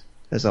Goins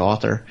as the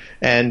author,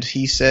 and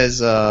he says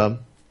that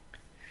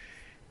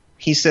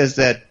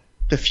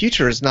the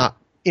future is not,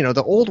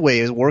 the old way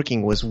of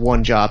working was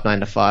one job, 9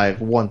 to 5,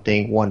 one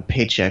thing, one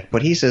paycheck,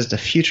 but he says the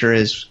future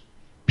is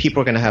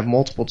people are going to have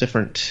multiple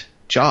different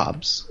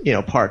jobs,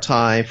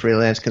 part-time,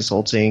 freelance,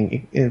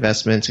 consulting,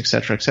 investments, et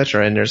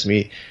cetera, and there's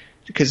me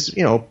because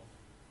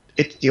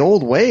the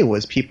old way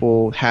was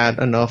people had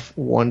enough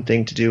one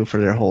thing to do for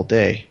their whole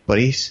day, but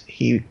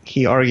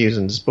he argues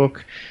in this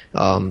book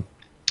that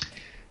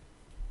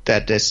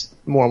it's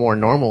more and more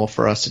normal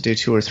for us to do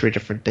 2 or 3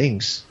 different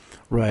things.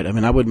 Right. I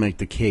mean, I would make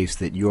the case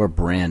that your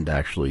brand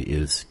actually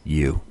is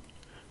you,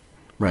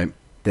 right?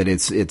 That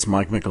it's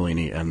Mike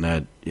Michelini, and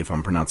that if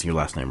I'm pronouncing your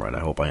last name right, I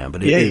hope I am.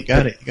 But you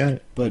got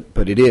it.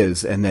 But it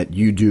is, and that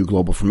you do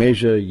Global from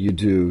Asia, you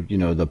do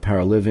the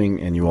Para Living,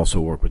 and you also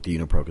work with the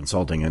Unipro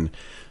Consulting, and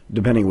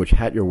depending which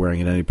hat you're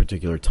wearing at any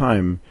particular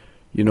time,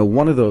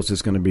 one of those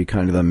is going to be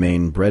kind of the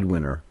main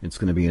breadwinner. It's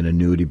going to be an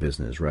annuity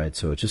business, right?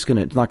 So it's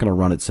not going to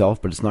run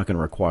itself, but it's not going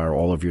to require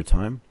all of your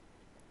time.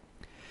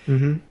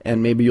 Mm-hmm.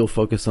 And maybe you'll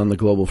focus on the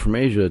Global from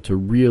Asia to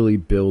really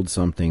build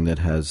something that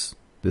has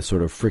this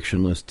sort of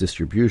frictionless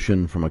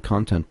distribution from a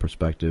content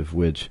perspective,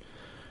 which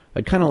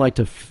I'd kind of like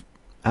to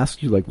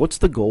ask you, like, what's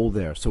the goal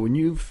there? So when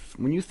you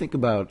think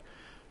about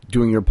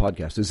doing your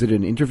podcast, is it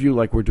an interview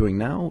like we're doing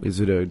now?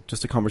 Is it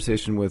just a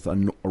conversation with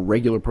a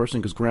regular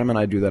person? Because Graham and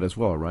I do that as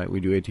well, right?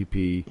 We do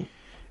ATP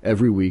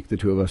every week. The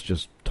two of us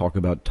just talk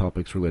about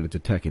topics related to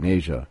tech in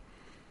Asia.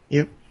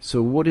 Yep.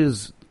 So what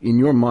is, in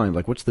your mind,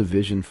 like, what's the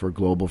vision for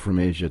Global from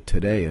Asia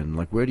today? And,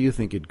 like, where do you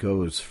think it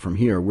goes from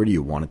here? Where do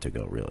you want it to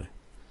go, really?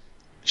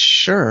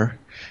 Sure.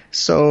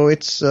 So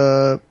it's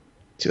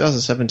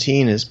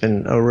 2017 has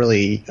been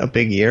a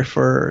big year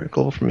for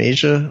Global from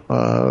Asia.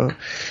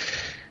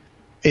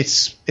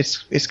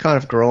 It's kind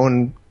of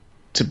grown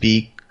to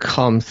be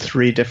come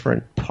three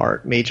different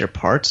major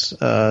parts.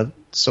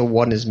 So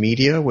one is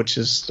media, which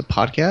is the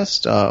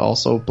podcast,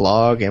 also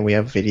blog, and we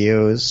have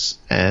videos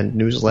and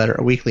newsletter,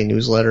 a weekly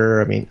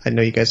newsletter. I mean, I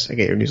know you guys, I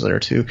get your newsletter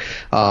too.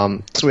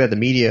 So we have the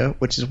media,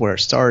 which is where it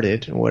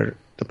started and where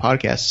the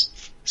podcast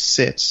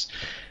sits.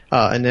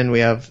 And then we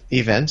have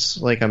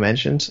events, like I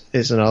mentioned,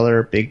 is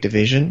another big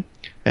division.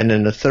 And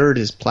then the third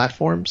is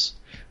platforms.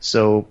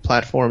 So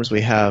platforms,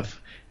 we have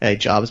a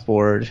jobs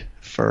board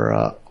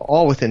for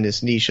all within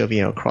this niche of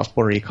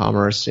cross-border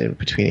e-commerce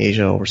between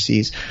Asia and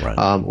overseas.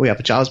 Right. We have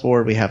a jobs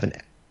board. We have an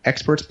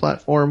experts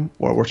platform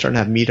where we're starting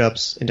to have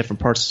meetups in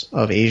different parts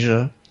of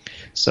Asia.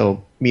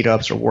 So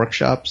meetups or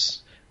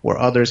workshops where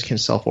others can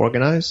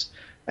self-organize.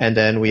 And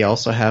then we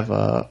also have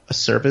a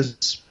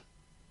service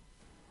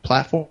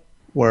platform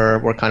where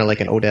we're kind of like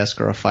an Odesk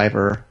or a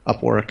Fiverr,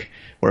 Upwork,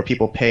 where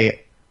people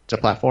pay the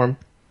platform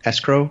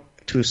escrow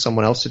to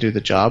someone else to do the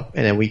job,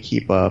 and then we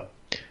keep a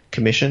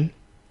commission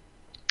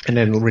and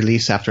then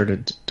release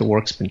after the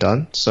work's been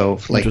done. So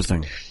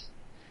Interesting.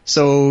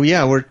 So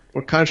yeah, we're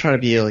kind of trying to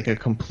be like a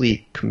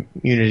complete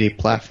community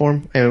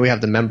platform, and we have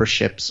the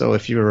membership. So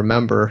if you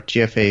remember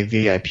GFA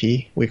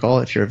VIP, we call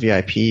it. If you're a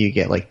VIP, you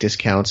get like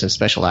discounts and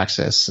special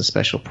access and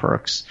special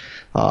perks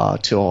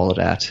to all of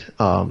that.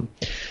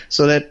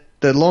 So that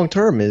the long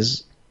term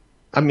is,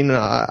 I mean,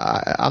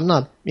 I'm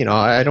not,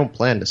 I don't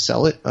plan to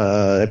sell it.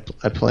 I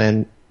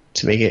plan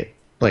to make it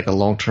like a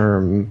long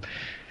term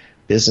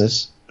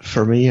business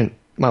for me, and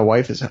my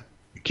wife is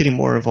getting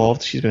more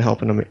involved. She's been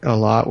helping them a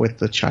lot with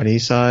the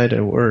Chinese side,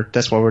 and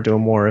that's why we're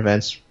doing more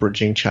events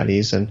bridging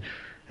Chinese and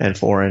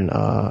foreign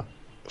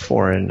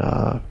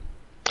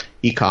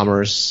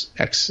e-commerce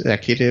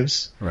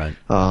executives. Right.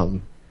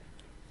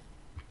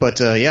 But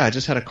I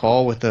just had a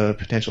call with a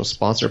potential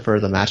sponsor for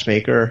the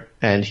matchmaker,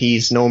 and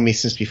he's known me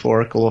since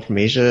before Global from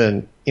Asia,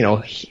 and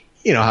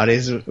how it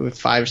is.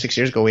 5 or 6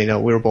 years ago, we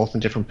were both in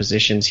different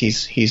positions.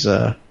 He's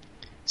a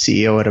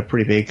CEO at a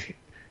pretty big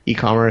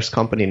e-commerce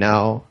company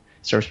now,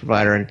 service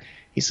provider, and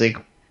he's like,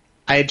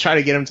 I had tried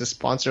to get him to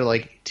sponsor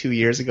like 2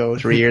 years ago,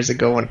 3 years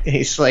ago, and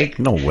he's like,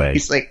 no way.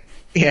 He's like,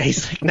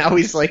 now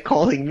he's like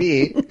calling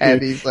me,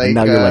 and he's like, and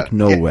now you're like,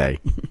 no way.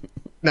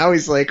 Now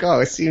he's like, oh,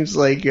 it seems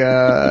like you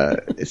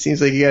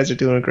guys are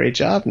doing a great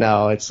job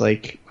now. It's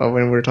like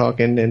when we're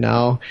talking, and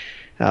now,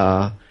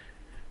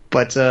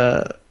 but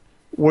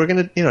we're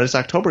gonna, this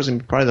October is gonna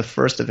be probably the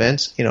first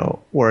event,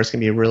 where it's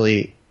gonna be a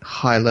really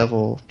high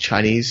level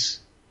Chinese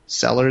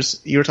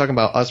sellers. You were talking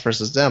about us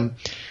versus them.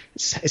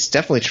 It's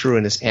definitely true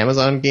in this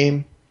Amazon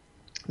game,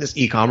 this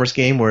e-commerce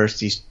game, where it's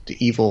the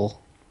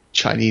evil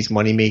Chinese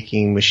money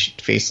making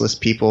faceless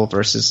people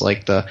versus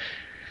like the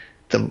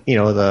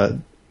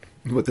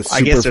With the super,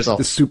 I guess there's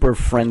the super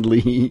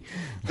friendly,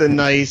 the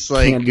nice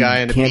like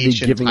guy on the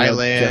beach in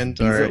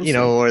Thailand,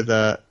 or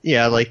the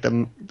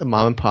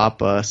mom and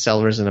pop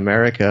sellers in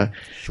America.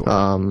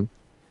 Sure.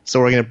 So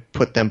we're gonna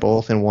put them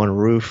both in one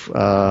roof.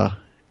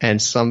 And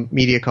some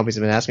media companies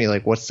have been asking me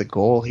like, what's the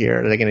goal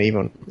here? Are they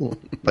gonna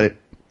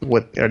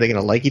what are they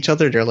gonna like each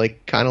other? They're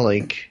like kind of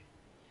like,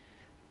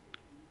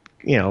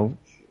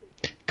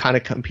 kind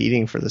of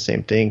competing for the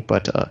same thing.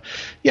 But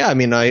I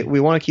mean, we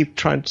want to keep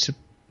trying to.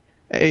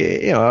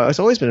 It's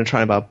always been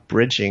trying about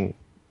bridging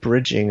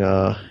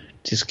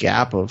this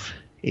gap of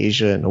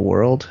Asia and the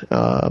world.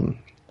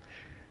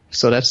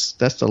 So that's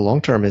the long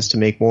term, is to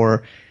make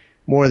more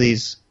of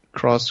these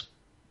cross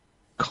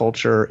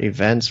culture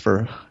events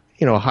for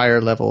higher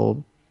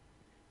level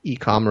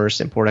e-commerce,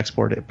 import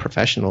export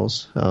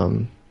professionals.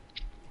 And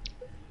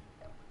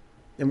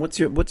what's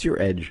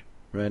your edge?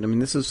 Right. I mean,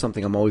 this is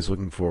something I'm always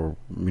looking for.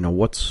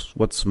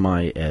 What's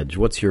my edge?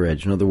 What's your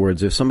edge? In other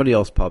words, if somebody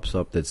else pops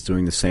up that's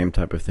doing the same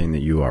type of thing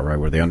that you are, right,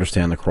 where they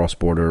understand the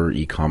cross-border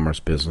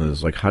e-commerce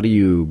business, like how do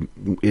you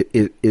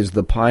is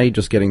the pie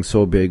just getting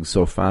so big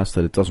so fast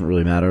that it doesn't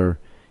really matter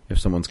if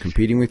someone's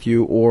competing with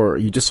you, or are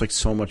you just like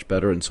so much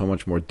better and so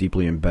much more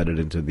deeply embedded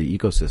into the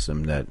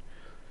ecosystem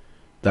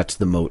that's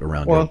the moat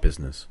around your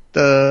business?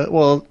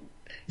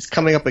 It's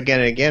coming up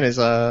again and again is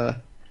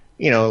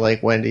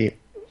like Wendy,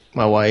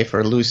 my wife,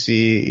 or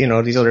Lucy,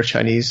 these other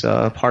Chinese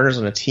partners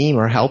on the team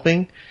are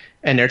helping,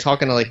 and they're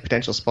talking to like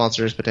potential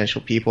sponsors, potential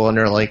people, and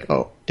they're like,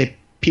 oh,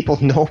 people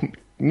know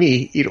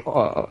me.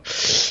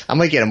 I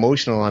might get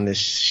emotional on this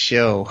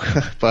show,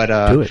 but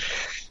do it.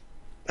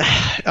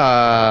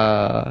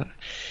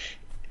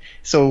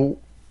 So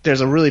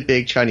there's a really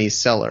big Chinese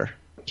seller,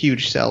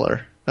 huge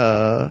seller.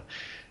 I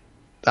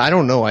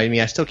don't know. I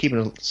mean, I still keep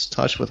in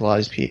touch with a lot of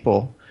these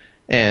people,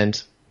 and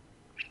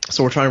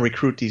so we're trying to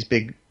recruit these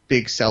big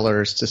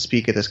sellers to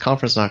speak at this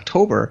conference in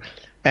October,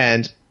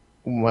 and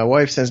my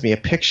wife sends me a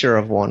picture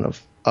of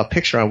a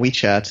picture on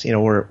WeChat.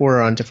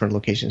 We're on different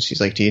locations.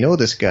 She's like, "Do you know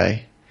this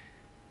guy?"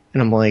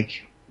 And I'm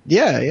like,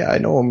 "Yeah, I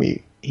know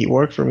him. He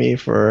worked for me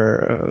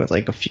for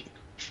like a few,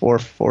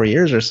 4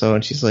 years or so."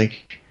 And she's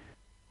like,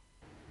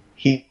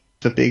 "He's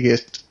the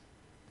biggest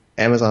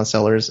Amazon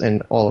sellers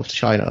in all of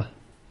China,"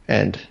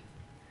 and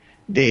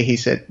they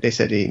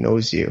said he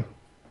knows you.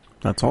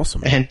 That's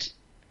awesome. And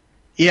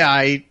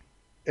yeah,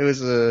 it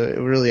was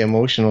a really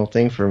emotional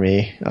thing for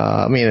me.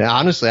 I mean,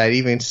 honestly, I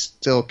even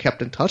still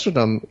kept in touch with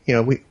him. You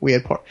know, we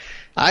had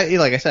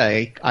like I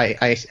said,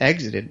 I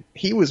exited.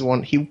 He was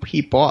one.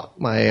 He bought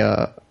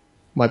my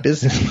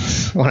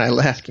business when I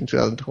left in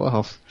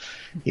 2012.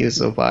 He was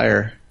a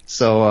buyer.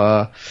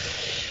 So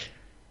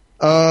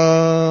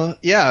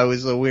yeah, it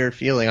was a weird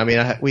feeling. I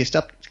mean, we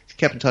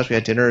kept in touch. We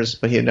had dinners,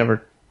 but he had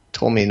never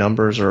told me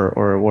numbers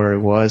or where he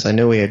was. I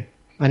know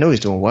he's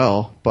doing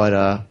well,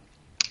 but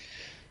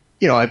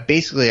you know, I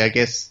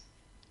guess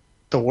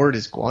the word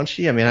is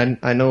Guanxi. I mean,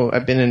 I know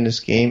I've been in this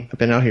game. I've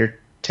been out here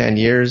 10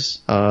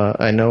 years.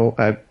 I know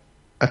I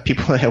have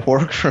people that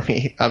work for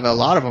me. I have a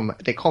lot of them.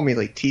 They call me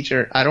like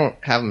teacher. I don't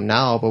have them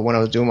now, but when I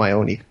was doing my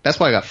own, that's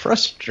why I got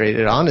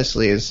frustrated.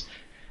 Honestly, is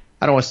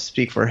I don't want to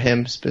speak for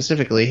him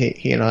specifically.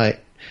 He and I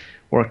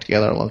worked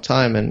together a long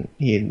time, and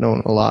he had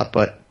known a lot.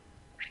 But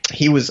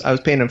I was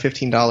paying him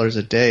 $15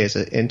 a day as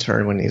an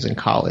intern when he was in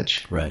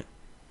college. Right.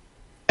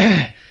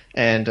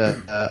 And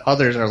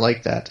others are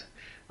like that.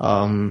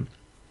 I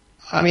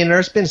mean,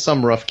 there's been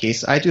some rough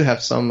cases. I do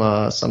have some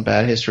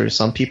bad history.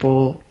 Some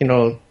people, you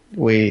know,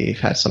 we've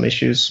had some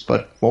issues,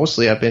 but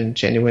mostly I've been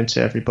genuine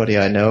to everybody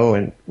I know,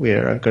 and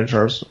we're on good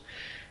terms.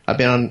 I've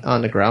been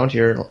on the ground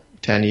here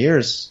 10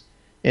 years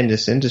in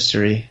this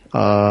industry.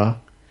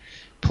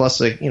 Plus,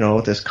 like, you know,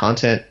 with this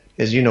content,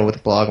 as you know, with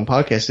the blog and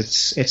podcast,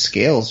 it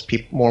scales.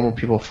 More and more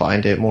people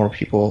find it. More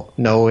people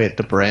know it,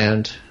 the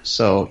brand.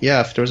 So yeah,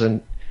 if there's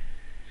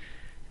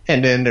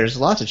and then there's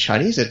lots of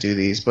Chinese that do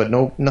these, but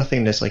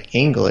nothing that's like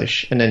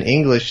English. And then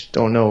English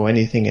don't know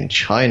anything in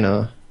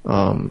China.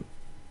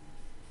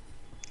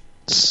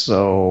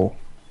 So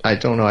I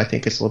don't know. I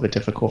think it's a little bit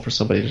difficult for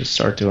somebody to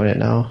start doing it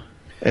now.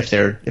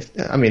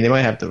 I mean, they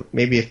might have to,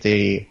 maybe if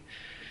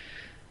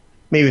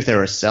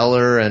they're a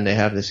seller and they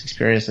have this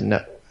experience in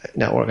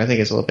network, I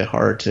think it's a little bit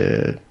hard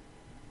to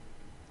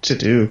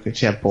do,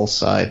 because you have both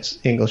sides,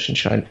 English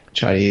and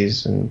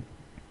Chinese, and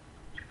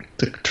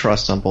the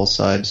trust on both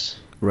sides.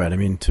 Right. I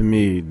mean, to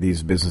me,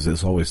 these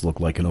businesses always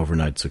look like an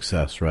overnight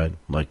success, right?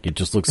 Like, it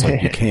just looks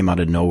like you came out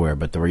of nowhere,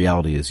 but the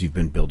reality is you've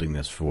been building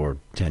this for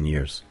 10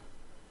 years.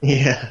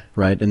 Yeah.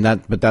 Right. And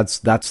that's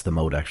the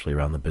moat actually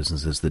around the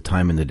business, is the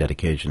time and the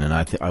dedication. And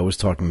I was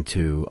talking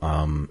to,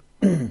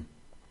 I'm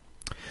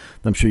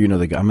sure you know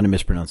the guy. I'm going to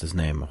mispronounce his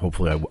name.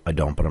 Hopefully I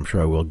don't, but I'm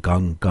sure I will.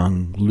 Gang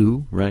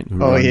Lu, right? Who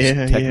runs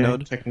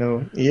TechNode.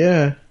 TechNode.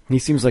 Yeah. He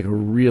seems like a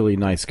really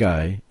nice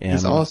guy, and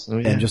he's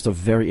awesome, yeah. And just a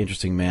very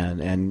interesting man.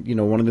 And you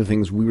know, one of the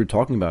things we were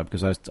talking about,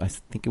 because I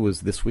think it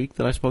was this week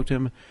that I spoke to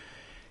him.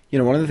 You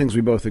know, one of the things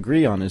we both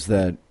agree on is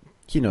that,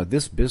 you know,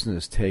 this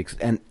business takes,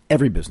 and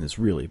every business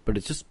really, but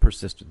it's just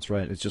persistence,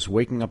 right? It's just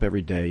waking up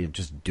every day and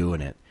just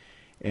doing it.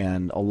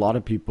 And a lot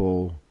of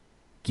people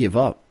give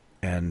up,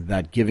 and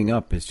that giving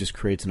up just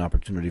creates an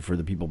opportunity for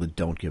the people that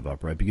don't give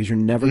up, right? Because you're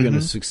never going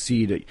to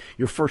succeed at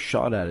your first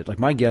shot at it. Like,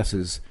 my guess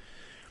is,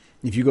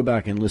 if you go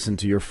back and listen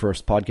to your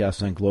first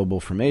podcast on Global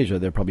from Asia,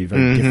 they're probably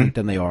very different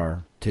than they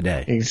are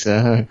today.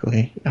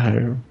 Exactly.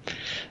 I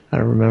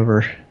remember.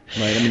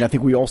 Right. I mean, I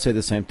think we all say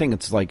the same thing.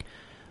 It's like,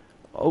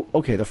 oh,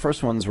 okay, the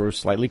first ones were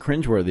slightly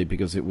cringeworthy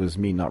because it was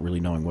me not really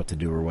knowing what to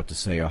do or what to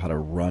say or how to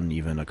run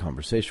even a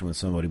conversation with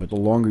somebody. But the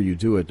longer you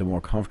do it, the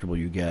more comfortable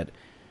you get.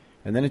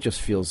 And then it just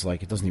feels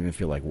like, it doesn't even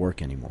feel like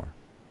work anymore.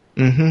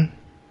 Mm-hmm.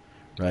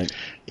 Right?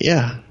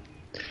 Yeah.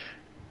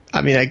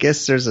 I mean, I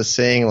guess there's a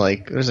saying,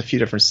 like, there's a few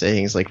different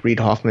sayings. Like,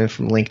 Reid Hoffman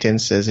from LinkedIn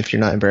says, if you're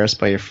not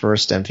embarrassed by your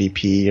first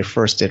MVP, your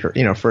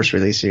first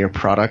release of your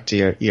product,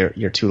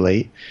 you're too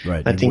late.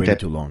 Right. I think waited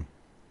too long.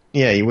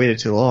 Yeah, you waited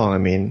too long. I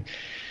mean,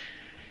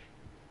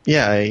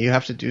 yeah, you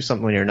have to do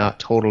something when you're not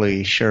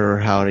totally sure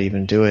how to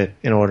even do it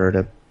in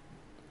order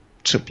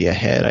to be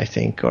ahead, I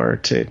think, or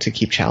to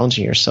keep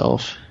challenging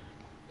yourself.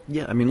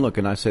 Yeah, I mean, look,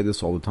 and I say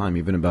this all the time,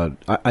 even about,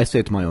 I say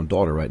it to my own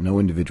daughter, right? No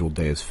individual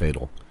day is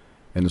fatal.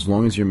 And as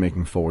long as you're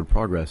making forward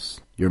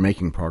progress, you're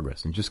making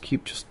progress, and just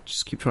keep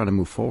trying to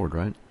move forward,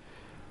 right?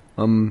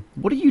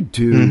 What do you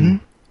do? Mm-hmm.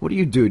 What do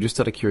you do? Just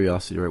out of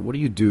curiosity, right? What do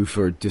you do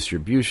for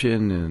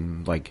distribution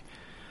and like?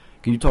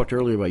 You talked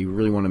earlier about you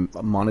really want to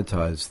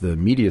monetize the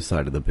media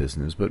side of the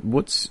business, but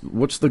what's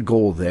the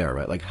goal there,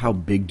 right? Like, how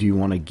big do you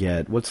want to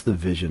get? What's the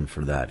vision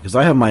for that? Because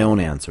I have my own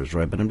answers,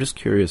 right? But I'm just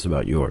curious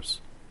about yours.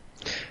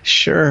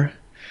 Sure.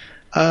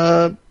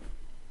 So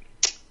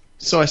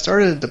I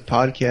started the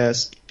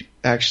podcast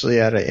actually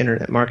at an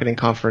internet marketing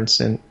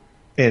conference in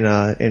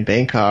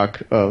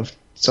Bangkok, of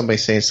somebody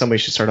saying somebody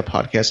should start a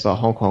podcast about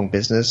Hong Kong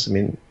business. I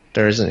mean,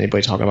 there isn't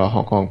anybody talking about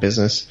Hong Kong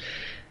business,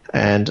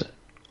 and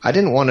I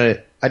didn't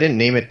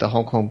name it the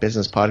Hong Kong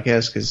Business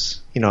Podcast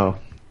because, you know,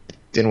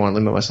 didn't want to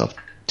limit myself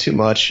too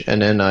much.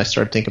 And then I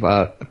started thinking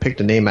I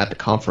picked a name at the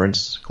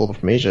conference, Global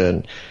from Asia,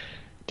 and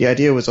the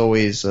idea was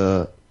always,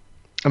 I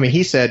mean,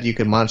 he said you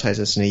could monetize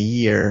this in a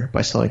year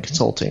by selling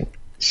consulting.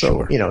 So,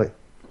 sure. You know,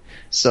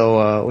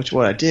 which is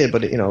what I did,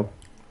 but, you know,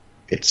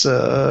 it's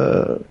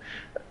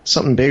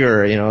something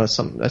bigger, you know,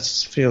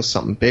 that feels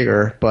something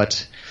bigger.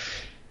 But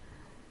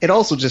it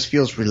also just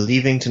feels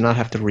relieving to not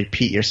have to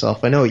repeat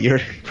yourself. I know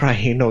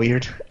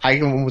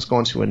I almost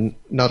gone to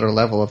another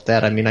level of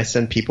that. I mean, I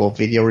send people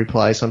video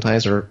replies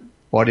sometimes or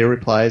audio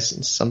replies,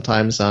 and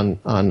sometimes on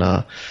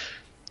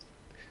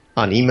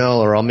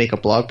email, or I'll make a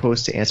blog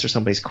post to answer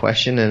somebody's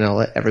question, and I'll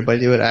let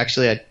everybody do it.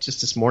 Actually, just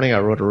this morning I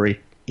wrote a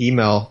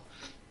email,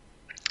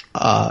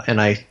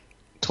 and I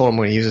told them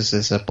I'm going to use this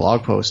as a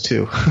blog post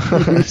too.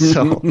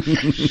 So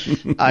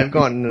I've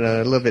gotten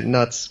a little bit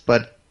nuts,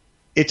 but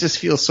it just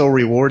feels so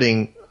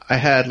rewarding. I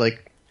had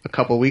like a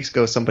couple of weeks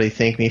ago somebody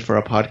thank me for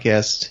a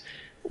podcast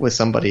with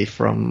somebody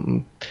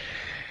from,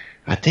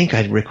 I think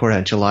I recorded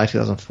in July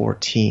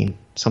 2014,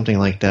 something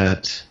like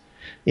that.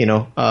 You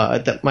know,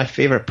 that my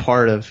favorite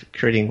part of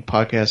creating a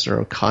podcast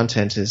or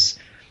content is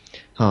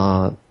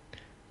the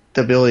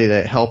ability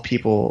to help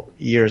people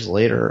years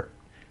later.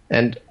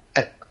 And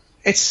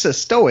it's a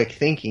stoic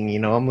thinking, you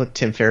know. I'm a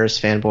Tim Ferriss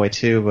fanboy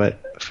too,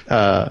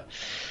 but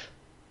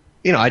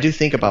you know, I do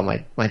think about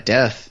my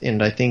death,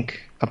 and I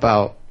think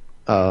about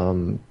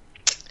you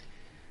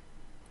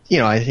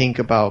know, I think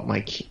about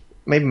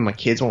maybe my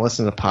kids won't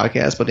listen to the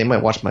podcast, but they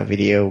might watch my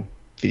video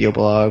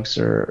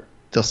blogs, or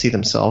they'll see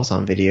themselves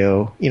on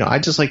video. You know, I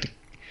just like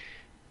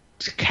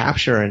to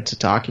capture and to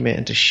document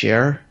and to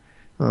share.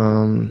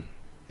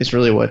 It's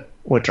really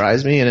what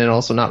drives me, and then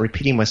also not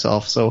repeating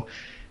myself. So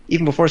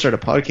even before I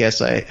started a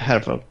podcast, I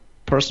had a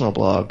personal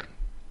blog,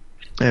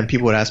 and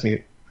people would ask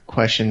me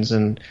questions,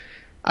 and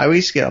I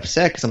always get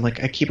upset because I'm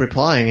like, I keep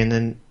replying, and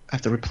then I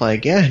have to reply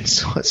again.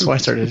 So I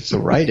started to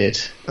write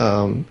it.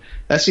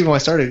 That's even why I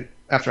started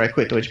after I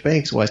quit Deutsche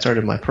Bank. So I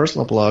started my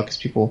personal blog because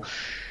people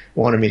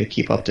wanted me to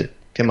keep up to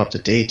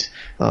date.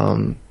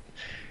 So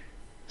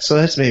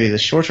that's maybe the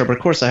short term. But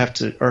of course, I have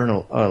to earn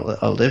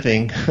a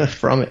living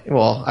from it.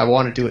 Well, I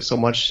want to do it so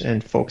much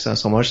and focus on it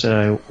so much that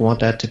I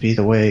want that to be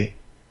the way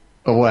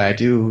of what I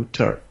do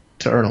to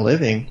earn a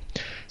living.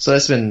 So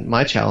that's been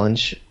my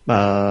challenge.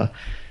 So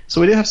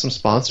we do have some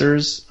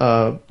sponsors.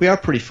 We are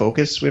pretty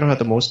focused. We don't have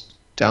the most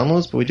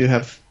downloads, but we do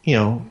have, you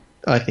know,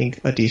 I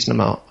think a decent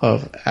amount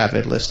of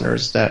avid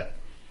listeners that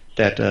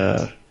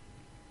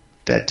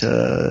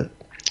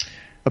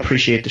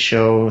appreciate the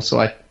show.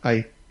 So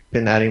I've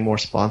been adding more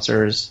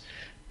sponsors,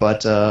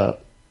 but I'd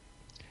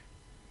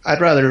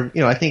rather,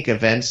 you know, I think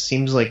events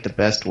seems like the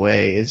best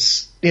way.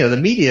 Is, you know, the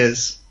media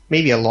is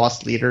maybe a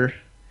lost leader.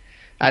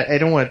 I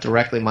don't want to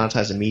directly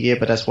monetize the media,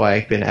 but that's why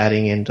I've been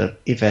adding into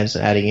events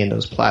and adding in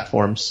those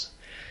platforms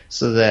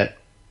so that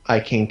I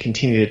can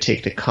continue to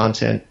take the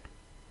content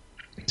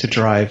to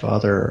drive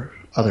other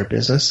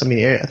business. I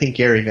mean, I think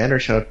Gary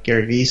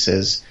V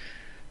says,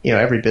 you know,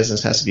 every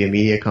business has to be a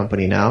media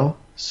company now.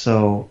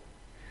 So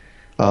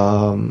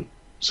I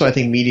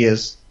think media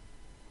is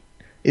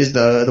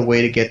the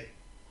way to get.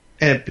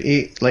 And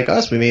like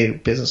us, we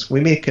made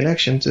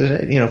connections,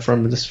 you know,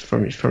 from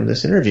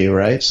this interview,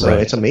 right? So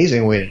It's an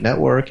amazing way to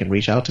network and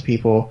reach out to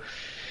people.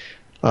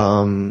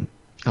 I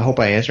hope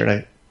I answered.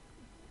 I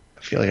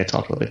feel like I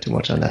talked a little bit too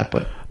much on that,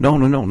 but no,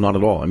 not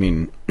at all. I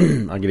mean,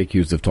 I get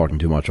accused of talking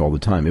too much all the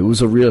time. It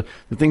was the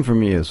thing for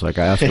me is like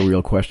I ask a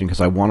real question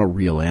because I want a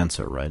real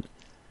answer, right?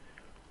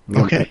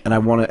 Okay. And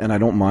I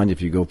don't mind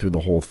if you go through the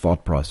whole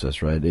thought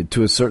process, right?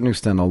 To a certain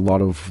extent, a lot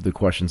of the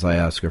questions I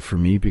ask are for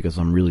me because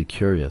I'm really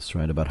curious,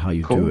 right, about how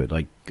you do it.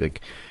 Like,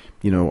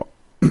 you know,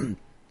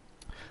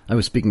 I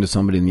was speaking to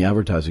somebody in the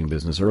advertising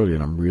business earlier,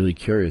 and I'm really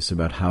curious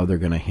about how they're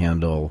going to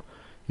handle,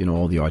 you know,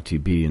 all the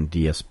RTB and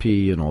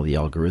DSP and all the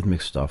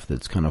algorithmic stuff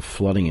that's kind of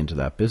flooding into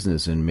that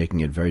business and making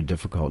it very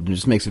difficult. And it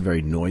just makes it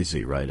very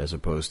noisy, right, as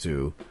opposed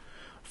to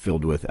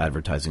filled with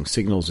advertising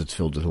signals. It's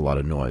filled with a lot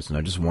of noise. And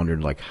I just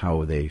wondered like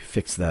how they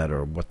fix that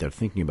or what they're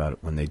thinking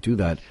about when they do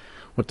that.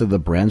 What do the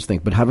brands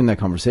think? But having that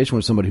conversation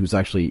with somebody who's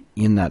actually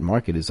in that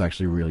market is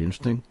actually really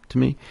interesting to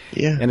me.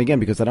 Yeah. And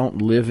again, because I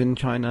don't live in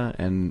China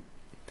and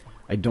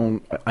I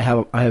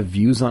have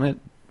views on it,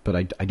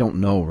 but I don't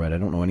know, right? I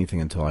don't know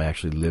anything until I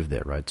actually live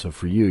there, right? So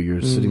for you,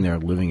 you're sitting there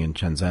living in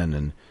Shenzhen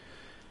and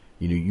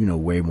you know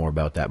way more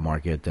about that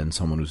market than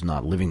someone who's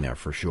not living there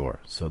for sure.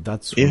 So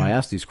that's when I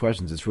ask these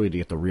questions, it's really to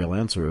get the real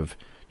answer of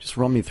just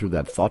run me through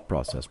that thought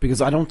process.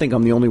 Because I don't think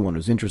I'm the only one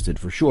who's interested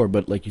for sure.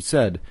 But like you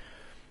said,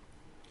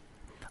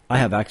 I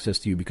have access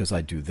to you because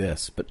I do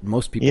this, but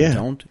most people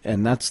don't.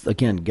 And that's,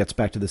 again, gets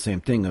back to the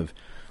same thing of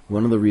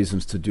one of the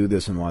reasons to do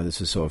this and why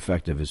this is so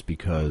effective is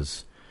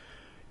because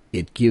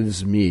it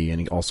gives me,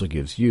 and it also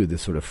gives you,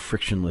 this sort of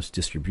frictionless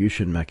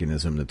distribution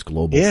mechanism that's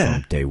global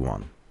from day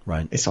one.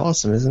 Right. It's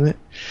awesome, isn't it?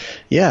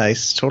 Yeah,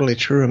 it's totally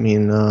true. I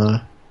mean,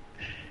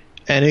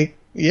 I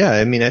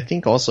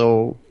think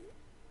also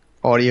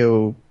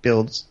audio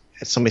builds.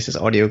 Somebody says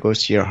audio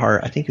goes to your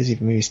heart. I think it was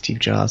even maybe Steve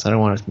Jobs. I don't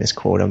want to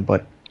misquote him,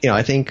 but you know,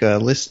 I think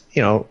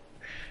you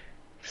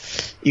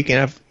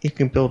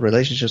can build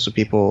relationships with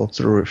people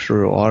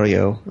through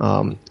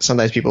audio.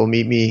 Sometimes people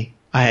meet me.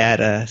 I had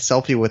a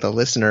selfie with a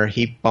listener.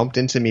 He bumped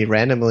into me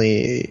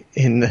randomly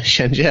in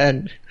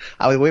Shenzhen.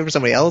 I was waiting for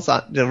somebody else.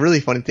 The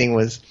really funny thing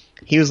was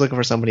he was looking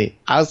for somebody.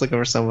 I was looking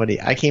for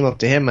somebody. I came up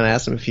to him and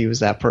asked him if he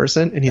was that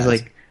person, and he's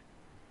like,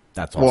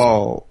 "That's awesome."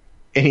 Whoa,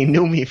 and he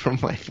knew me from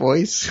my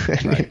voice.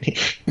 And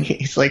Right.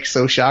 he's like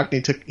so shocked.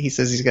 He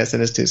says he's got to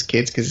send this to his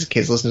kids because his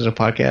kids listen to the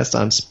podcast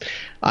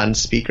on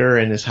speaker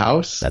in his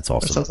house. That's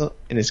awesome. Or something,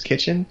 in his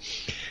kitchen.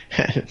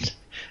 And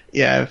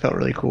yeah, it felt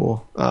really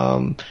cool.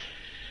 But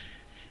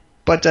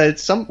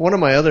one of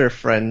my other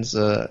friends,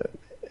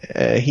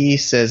 he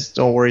says,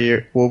 "Don't worry.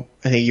 I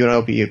think you and I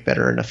will be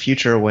better in the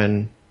future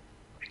when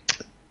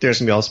there's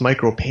gonna be all this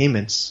micro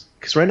payments.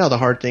 Because right now the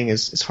hard thing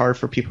is it's hard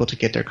for people to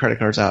get their credit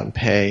cards out and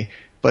pay.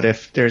 But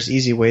if there's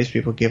easy ways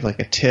people give like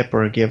a tip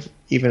or give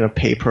even a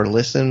pay per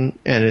listen,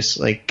 and it's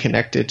like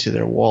connected to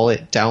their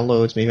wallet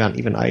downloads, maybe on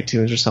even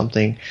iTunes or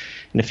something.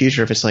 In the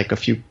future, if it's like a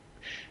few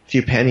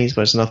pennies,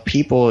 but it's enough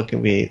people, it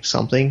can be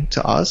something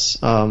to us.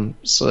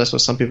 So that's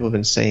what some people have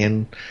been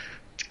saying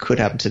could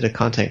happen to the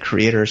content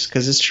creators.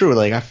 Because it's true.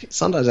 Like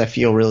sometimes I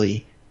feel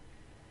really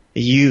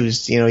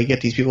used. You know, you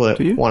get these people that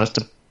want us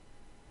to.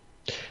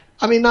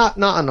 I mean,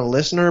 not on a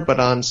listener,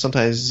 but on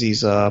sometimes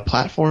these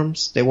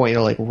platforms. They want you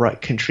to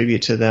like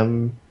contribute to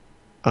them,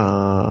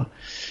 and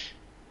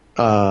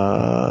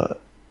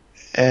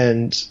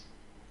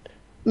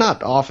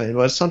not often,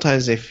 but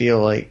sometimes they feel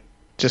like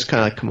just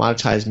kind of like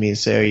commoditize me and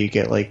say, "Oh, you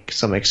get like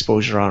some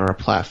exposure on our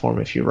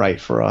platform if you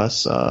write for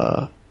us."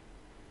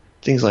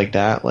 Things like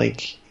that.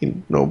 Like,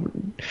 you know,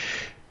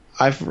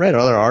 I've read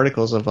other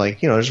articles of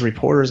like, you know, there's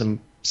reporters and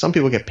some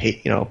people get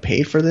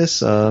paid for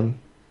this.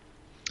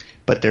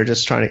 But they're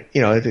just trying to,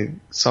 you know,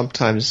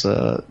 sometimes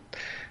the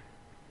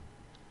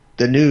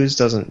news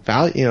doesn't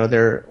value, you know,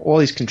 they're all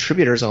these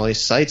contributors on all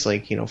these sites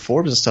like, you know,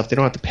 Forbes and stuff. They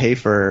don't have to pay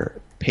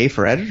for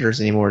editors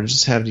anymore.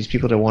 Just have these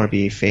people that want to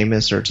be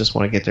famous or just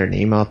want to get their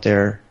name out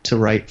there to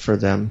write for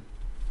them.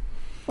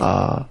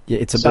 Yeah,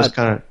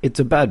 it's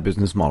a bad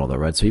business model though,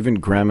 right? So even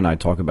Graham and I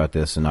talk about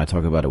this, and I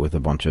talk about it with a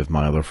bunch of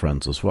my other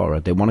friends as well,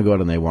 right? They want to go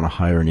out and they want to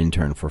hire an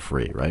intern for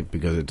free, right?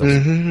 Because it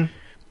doesn't. Mm-hmm.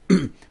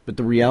 But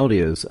the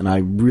reality is, and I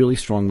really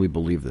strongly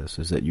believe this,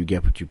 is that you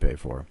get what you pay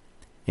for.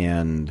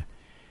 And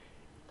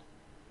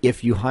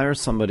if you hire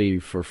somebody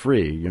for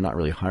free, you're not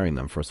really hiring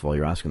them. First of all,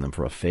 you're asking them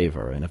for a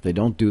favor. And if they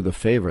don't do the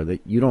favor,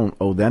 that you don't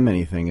owe them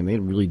anything, and they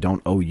really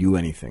don't owe you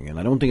anything. And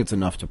I don't think it's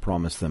enough to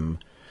promise them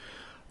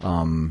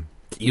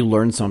you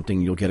learn something,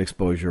 you'll get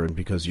exposure, and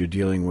because you're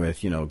dealing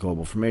with, you know,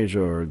 Global from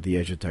Asia or the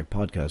Asia Tech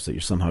podcast, that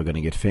you're somehow going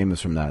to get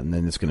famous from that, and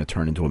then it's going to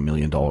turn into $1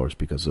 million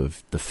because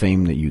of the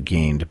fame that you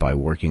gained by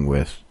working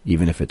with,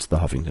 even if it's the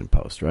Huffington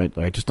Post, right?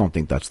 Like, I just don't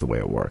think that's the way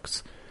it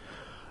works.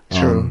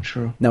 True.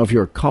 Now, if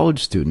you're a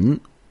college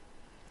student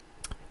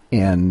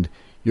and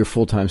you're a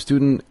full-time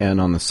student and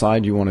on the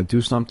side you want to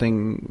do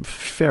something,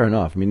 fair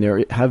enough. I mean,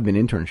 there have been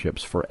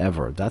internships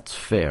forever. That's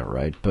fair,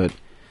 right? But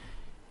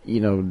you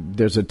know,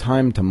 there's a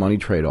time to money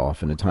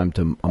trade-off and a time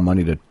to a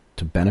money to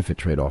benefit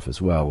trade-off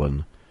as well.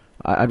 And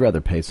I'd rather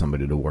pay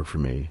somebody to work for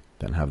me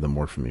than have them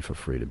work for me for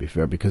free, to be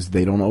fair, because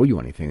they don't owe you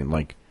anything. And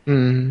like, do you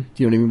know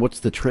what I mean? What's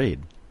the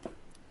trade?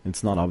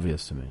 It's not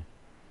obvious to me.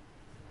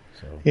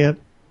 So. Yep.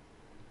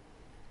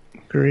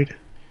 Agreed.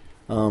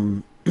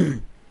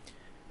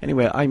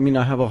 Anyway, I mean,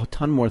 I have a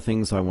ton more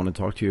things I want to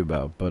talk to you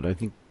about, but I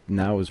think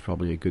now is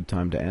probably a good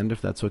time to end,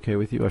 if that's okay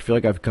with you. I feel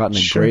like I've gotten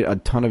a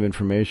ton of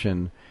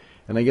information.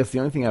 And I guess the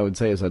only thing I would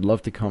say is I'd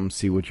love to come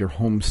see what your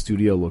home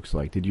studio looks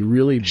like. Did you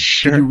really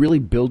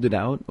build it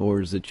out,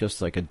 or is it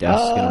just like a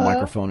desk and a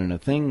microphone and a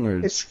thing?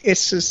 Or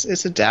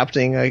it's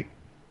adapting.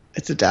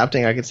 It's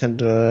adapting. I could send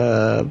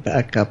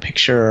back a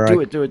picture.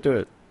 Do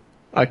it.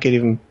 I could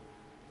even.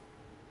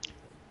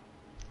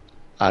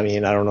 I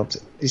mean, I don't know.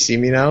 You see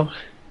me now?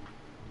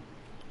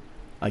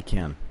 I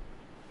can.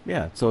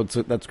 Yeah. So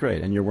that's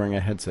great, and you're wearing a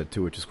headset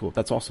too, which is cool.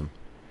 That's awesome.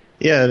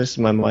 Yeah, this is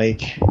my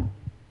mic.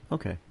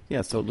 Okay.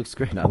 Yeah, so it looks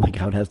great. I like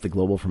how it has the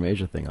Global from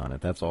Asia thing on it.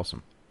 That's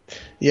awesome.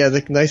 Yeah,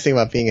 the nice thing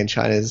about being in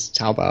China is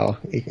Taobao.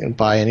 You can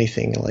buy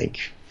anything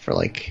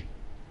for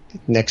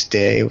next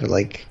day with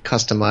like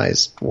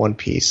customized one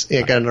piece. Yeah,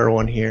 I got another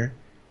one here.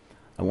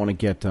 I want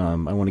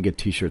to get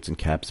T-shirts and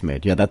caps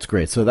made. Yeah, that's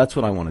great. So that's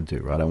what I want to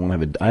do, right?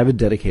 I have a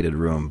dedicated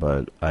room,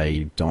 but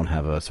I don't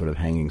have a sort of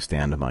hanging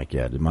stand mic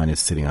yet. Mine is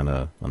sitting on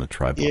a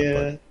tripod.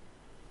 Yeah,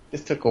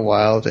 this took a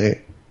while to.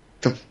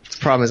 The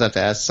problem is I have to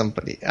ask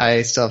somebody.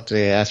 I still have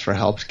to ask for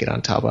help to get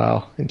on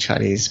Taobao in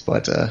Chinese,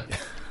 but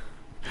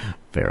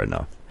fair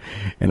enough.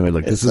 Anyway,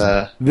 look, this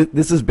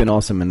has been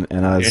awesome, and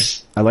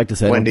I like to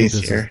say, Wendy's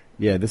here.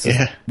 This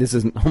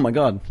is. Oh my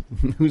God,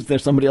 who's there?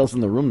 Somebody else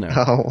in the room there?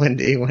 Oh,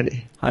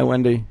 Wendy. Hi,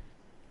 Wendy.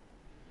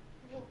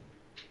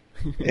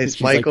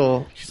 It's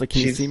Michael. She's like,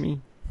 can you see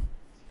me?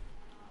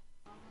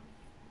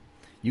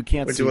 You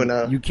can't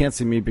You can't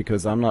see me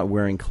because I'm not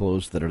wearing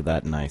clothes that are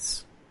that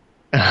nice.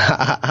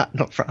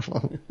 No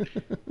problem.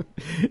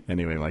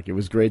 Anyway, Mike, it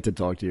was great to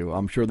talk to you.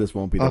 I'm sure this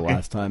won't be the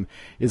last time.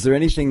 Is there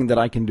anything that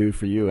I can do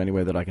for you,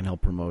 anyway, that I can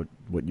help promote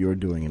what you're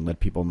doing and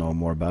let people know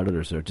more about it? Or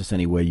is there just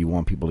any way you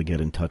want people to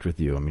get in touch with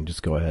you? I mean,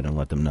 just go ahead and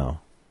let them know.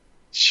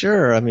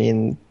 Sure. I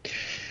mean,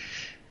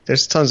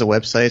 there's tons of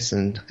websites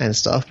and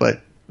stuff,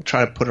 but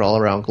try to put it all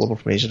around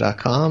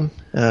globalfromasia.com.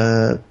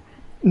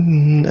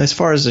 As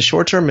far as the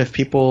short term, if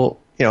people,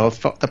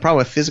 the problem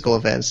with physical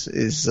events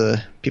is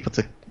people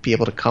to be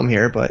able to come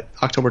here, but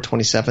October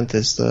 27th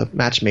is the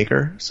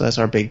matchmaker, so that's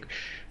our big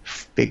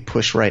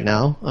push right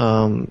now.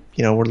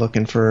 We're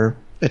looking for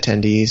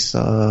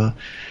attendees,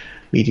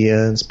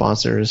 media and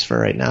sponsors for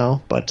right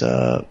now, but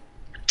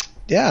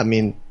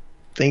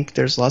think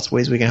there's lots of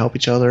ways we can help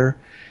each other.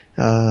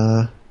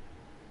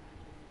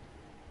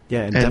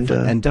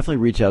 Definitely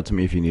reach out to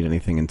me if you need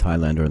anything in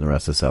Thailand or in the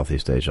rest of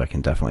Southeast Asia. I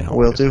can definitely help.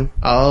 Will do.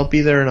 I'll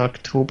be there in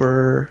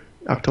October.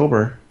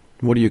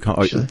 What are you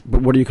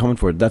what are you coming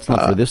for? That's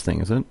not for this thing,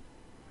 is it?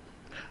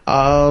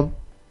 I'll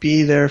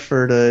be there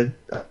for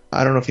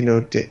I don't know if you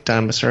know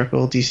Dynamo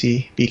Circle,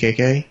 DC,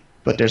 BKK,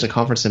 but there's a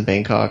conference in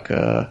Bangkok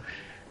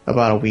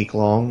about a week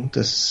long.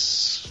 I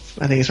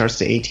think it starts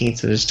the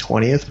 18th to the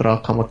 20th, but I'll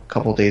come a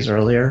couple days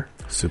earlier.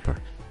 Super.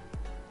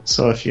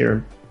 So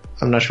I'm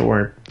not sure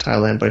where in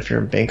Thailand, but if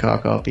you're in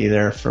Bangkok, I'll be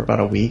there for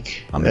about a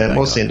week.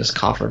 Mostly in this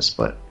conference,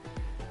 but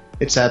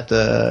it's at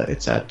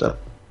the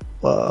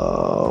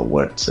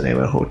what's the name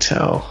of the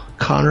hotel?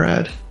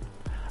 Conrad.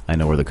 I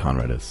know where the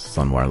Conrad is. It's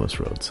on Wireless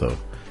Road. So,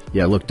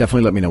 yeah, look,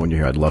 definitely let me know when you're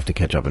here. I'd love to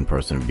catch up in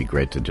person. It'd be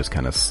great to just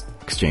kind of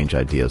exchange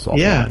ideas offline.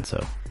 Yeah.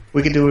 So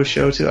we could do a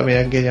show too. I mean,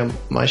 I can get you on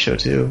my show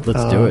too.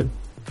 Let's do it.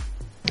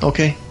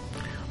 Okay.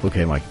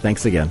 Okay, Mike.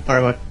 Thanks again. All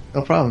right, Mike.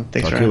 No problem.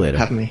 Thanks for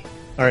having me.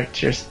 All right.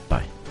 Cheers.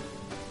 Bye.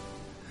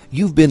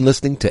 You've been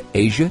listening to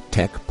Asia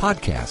Tech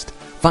Podcast.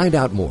 Find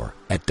out more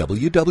at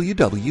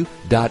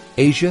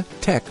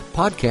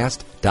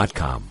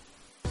www.asiatechpodcast.com.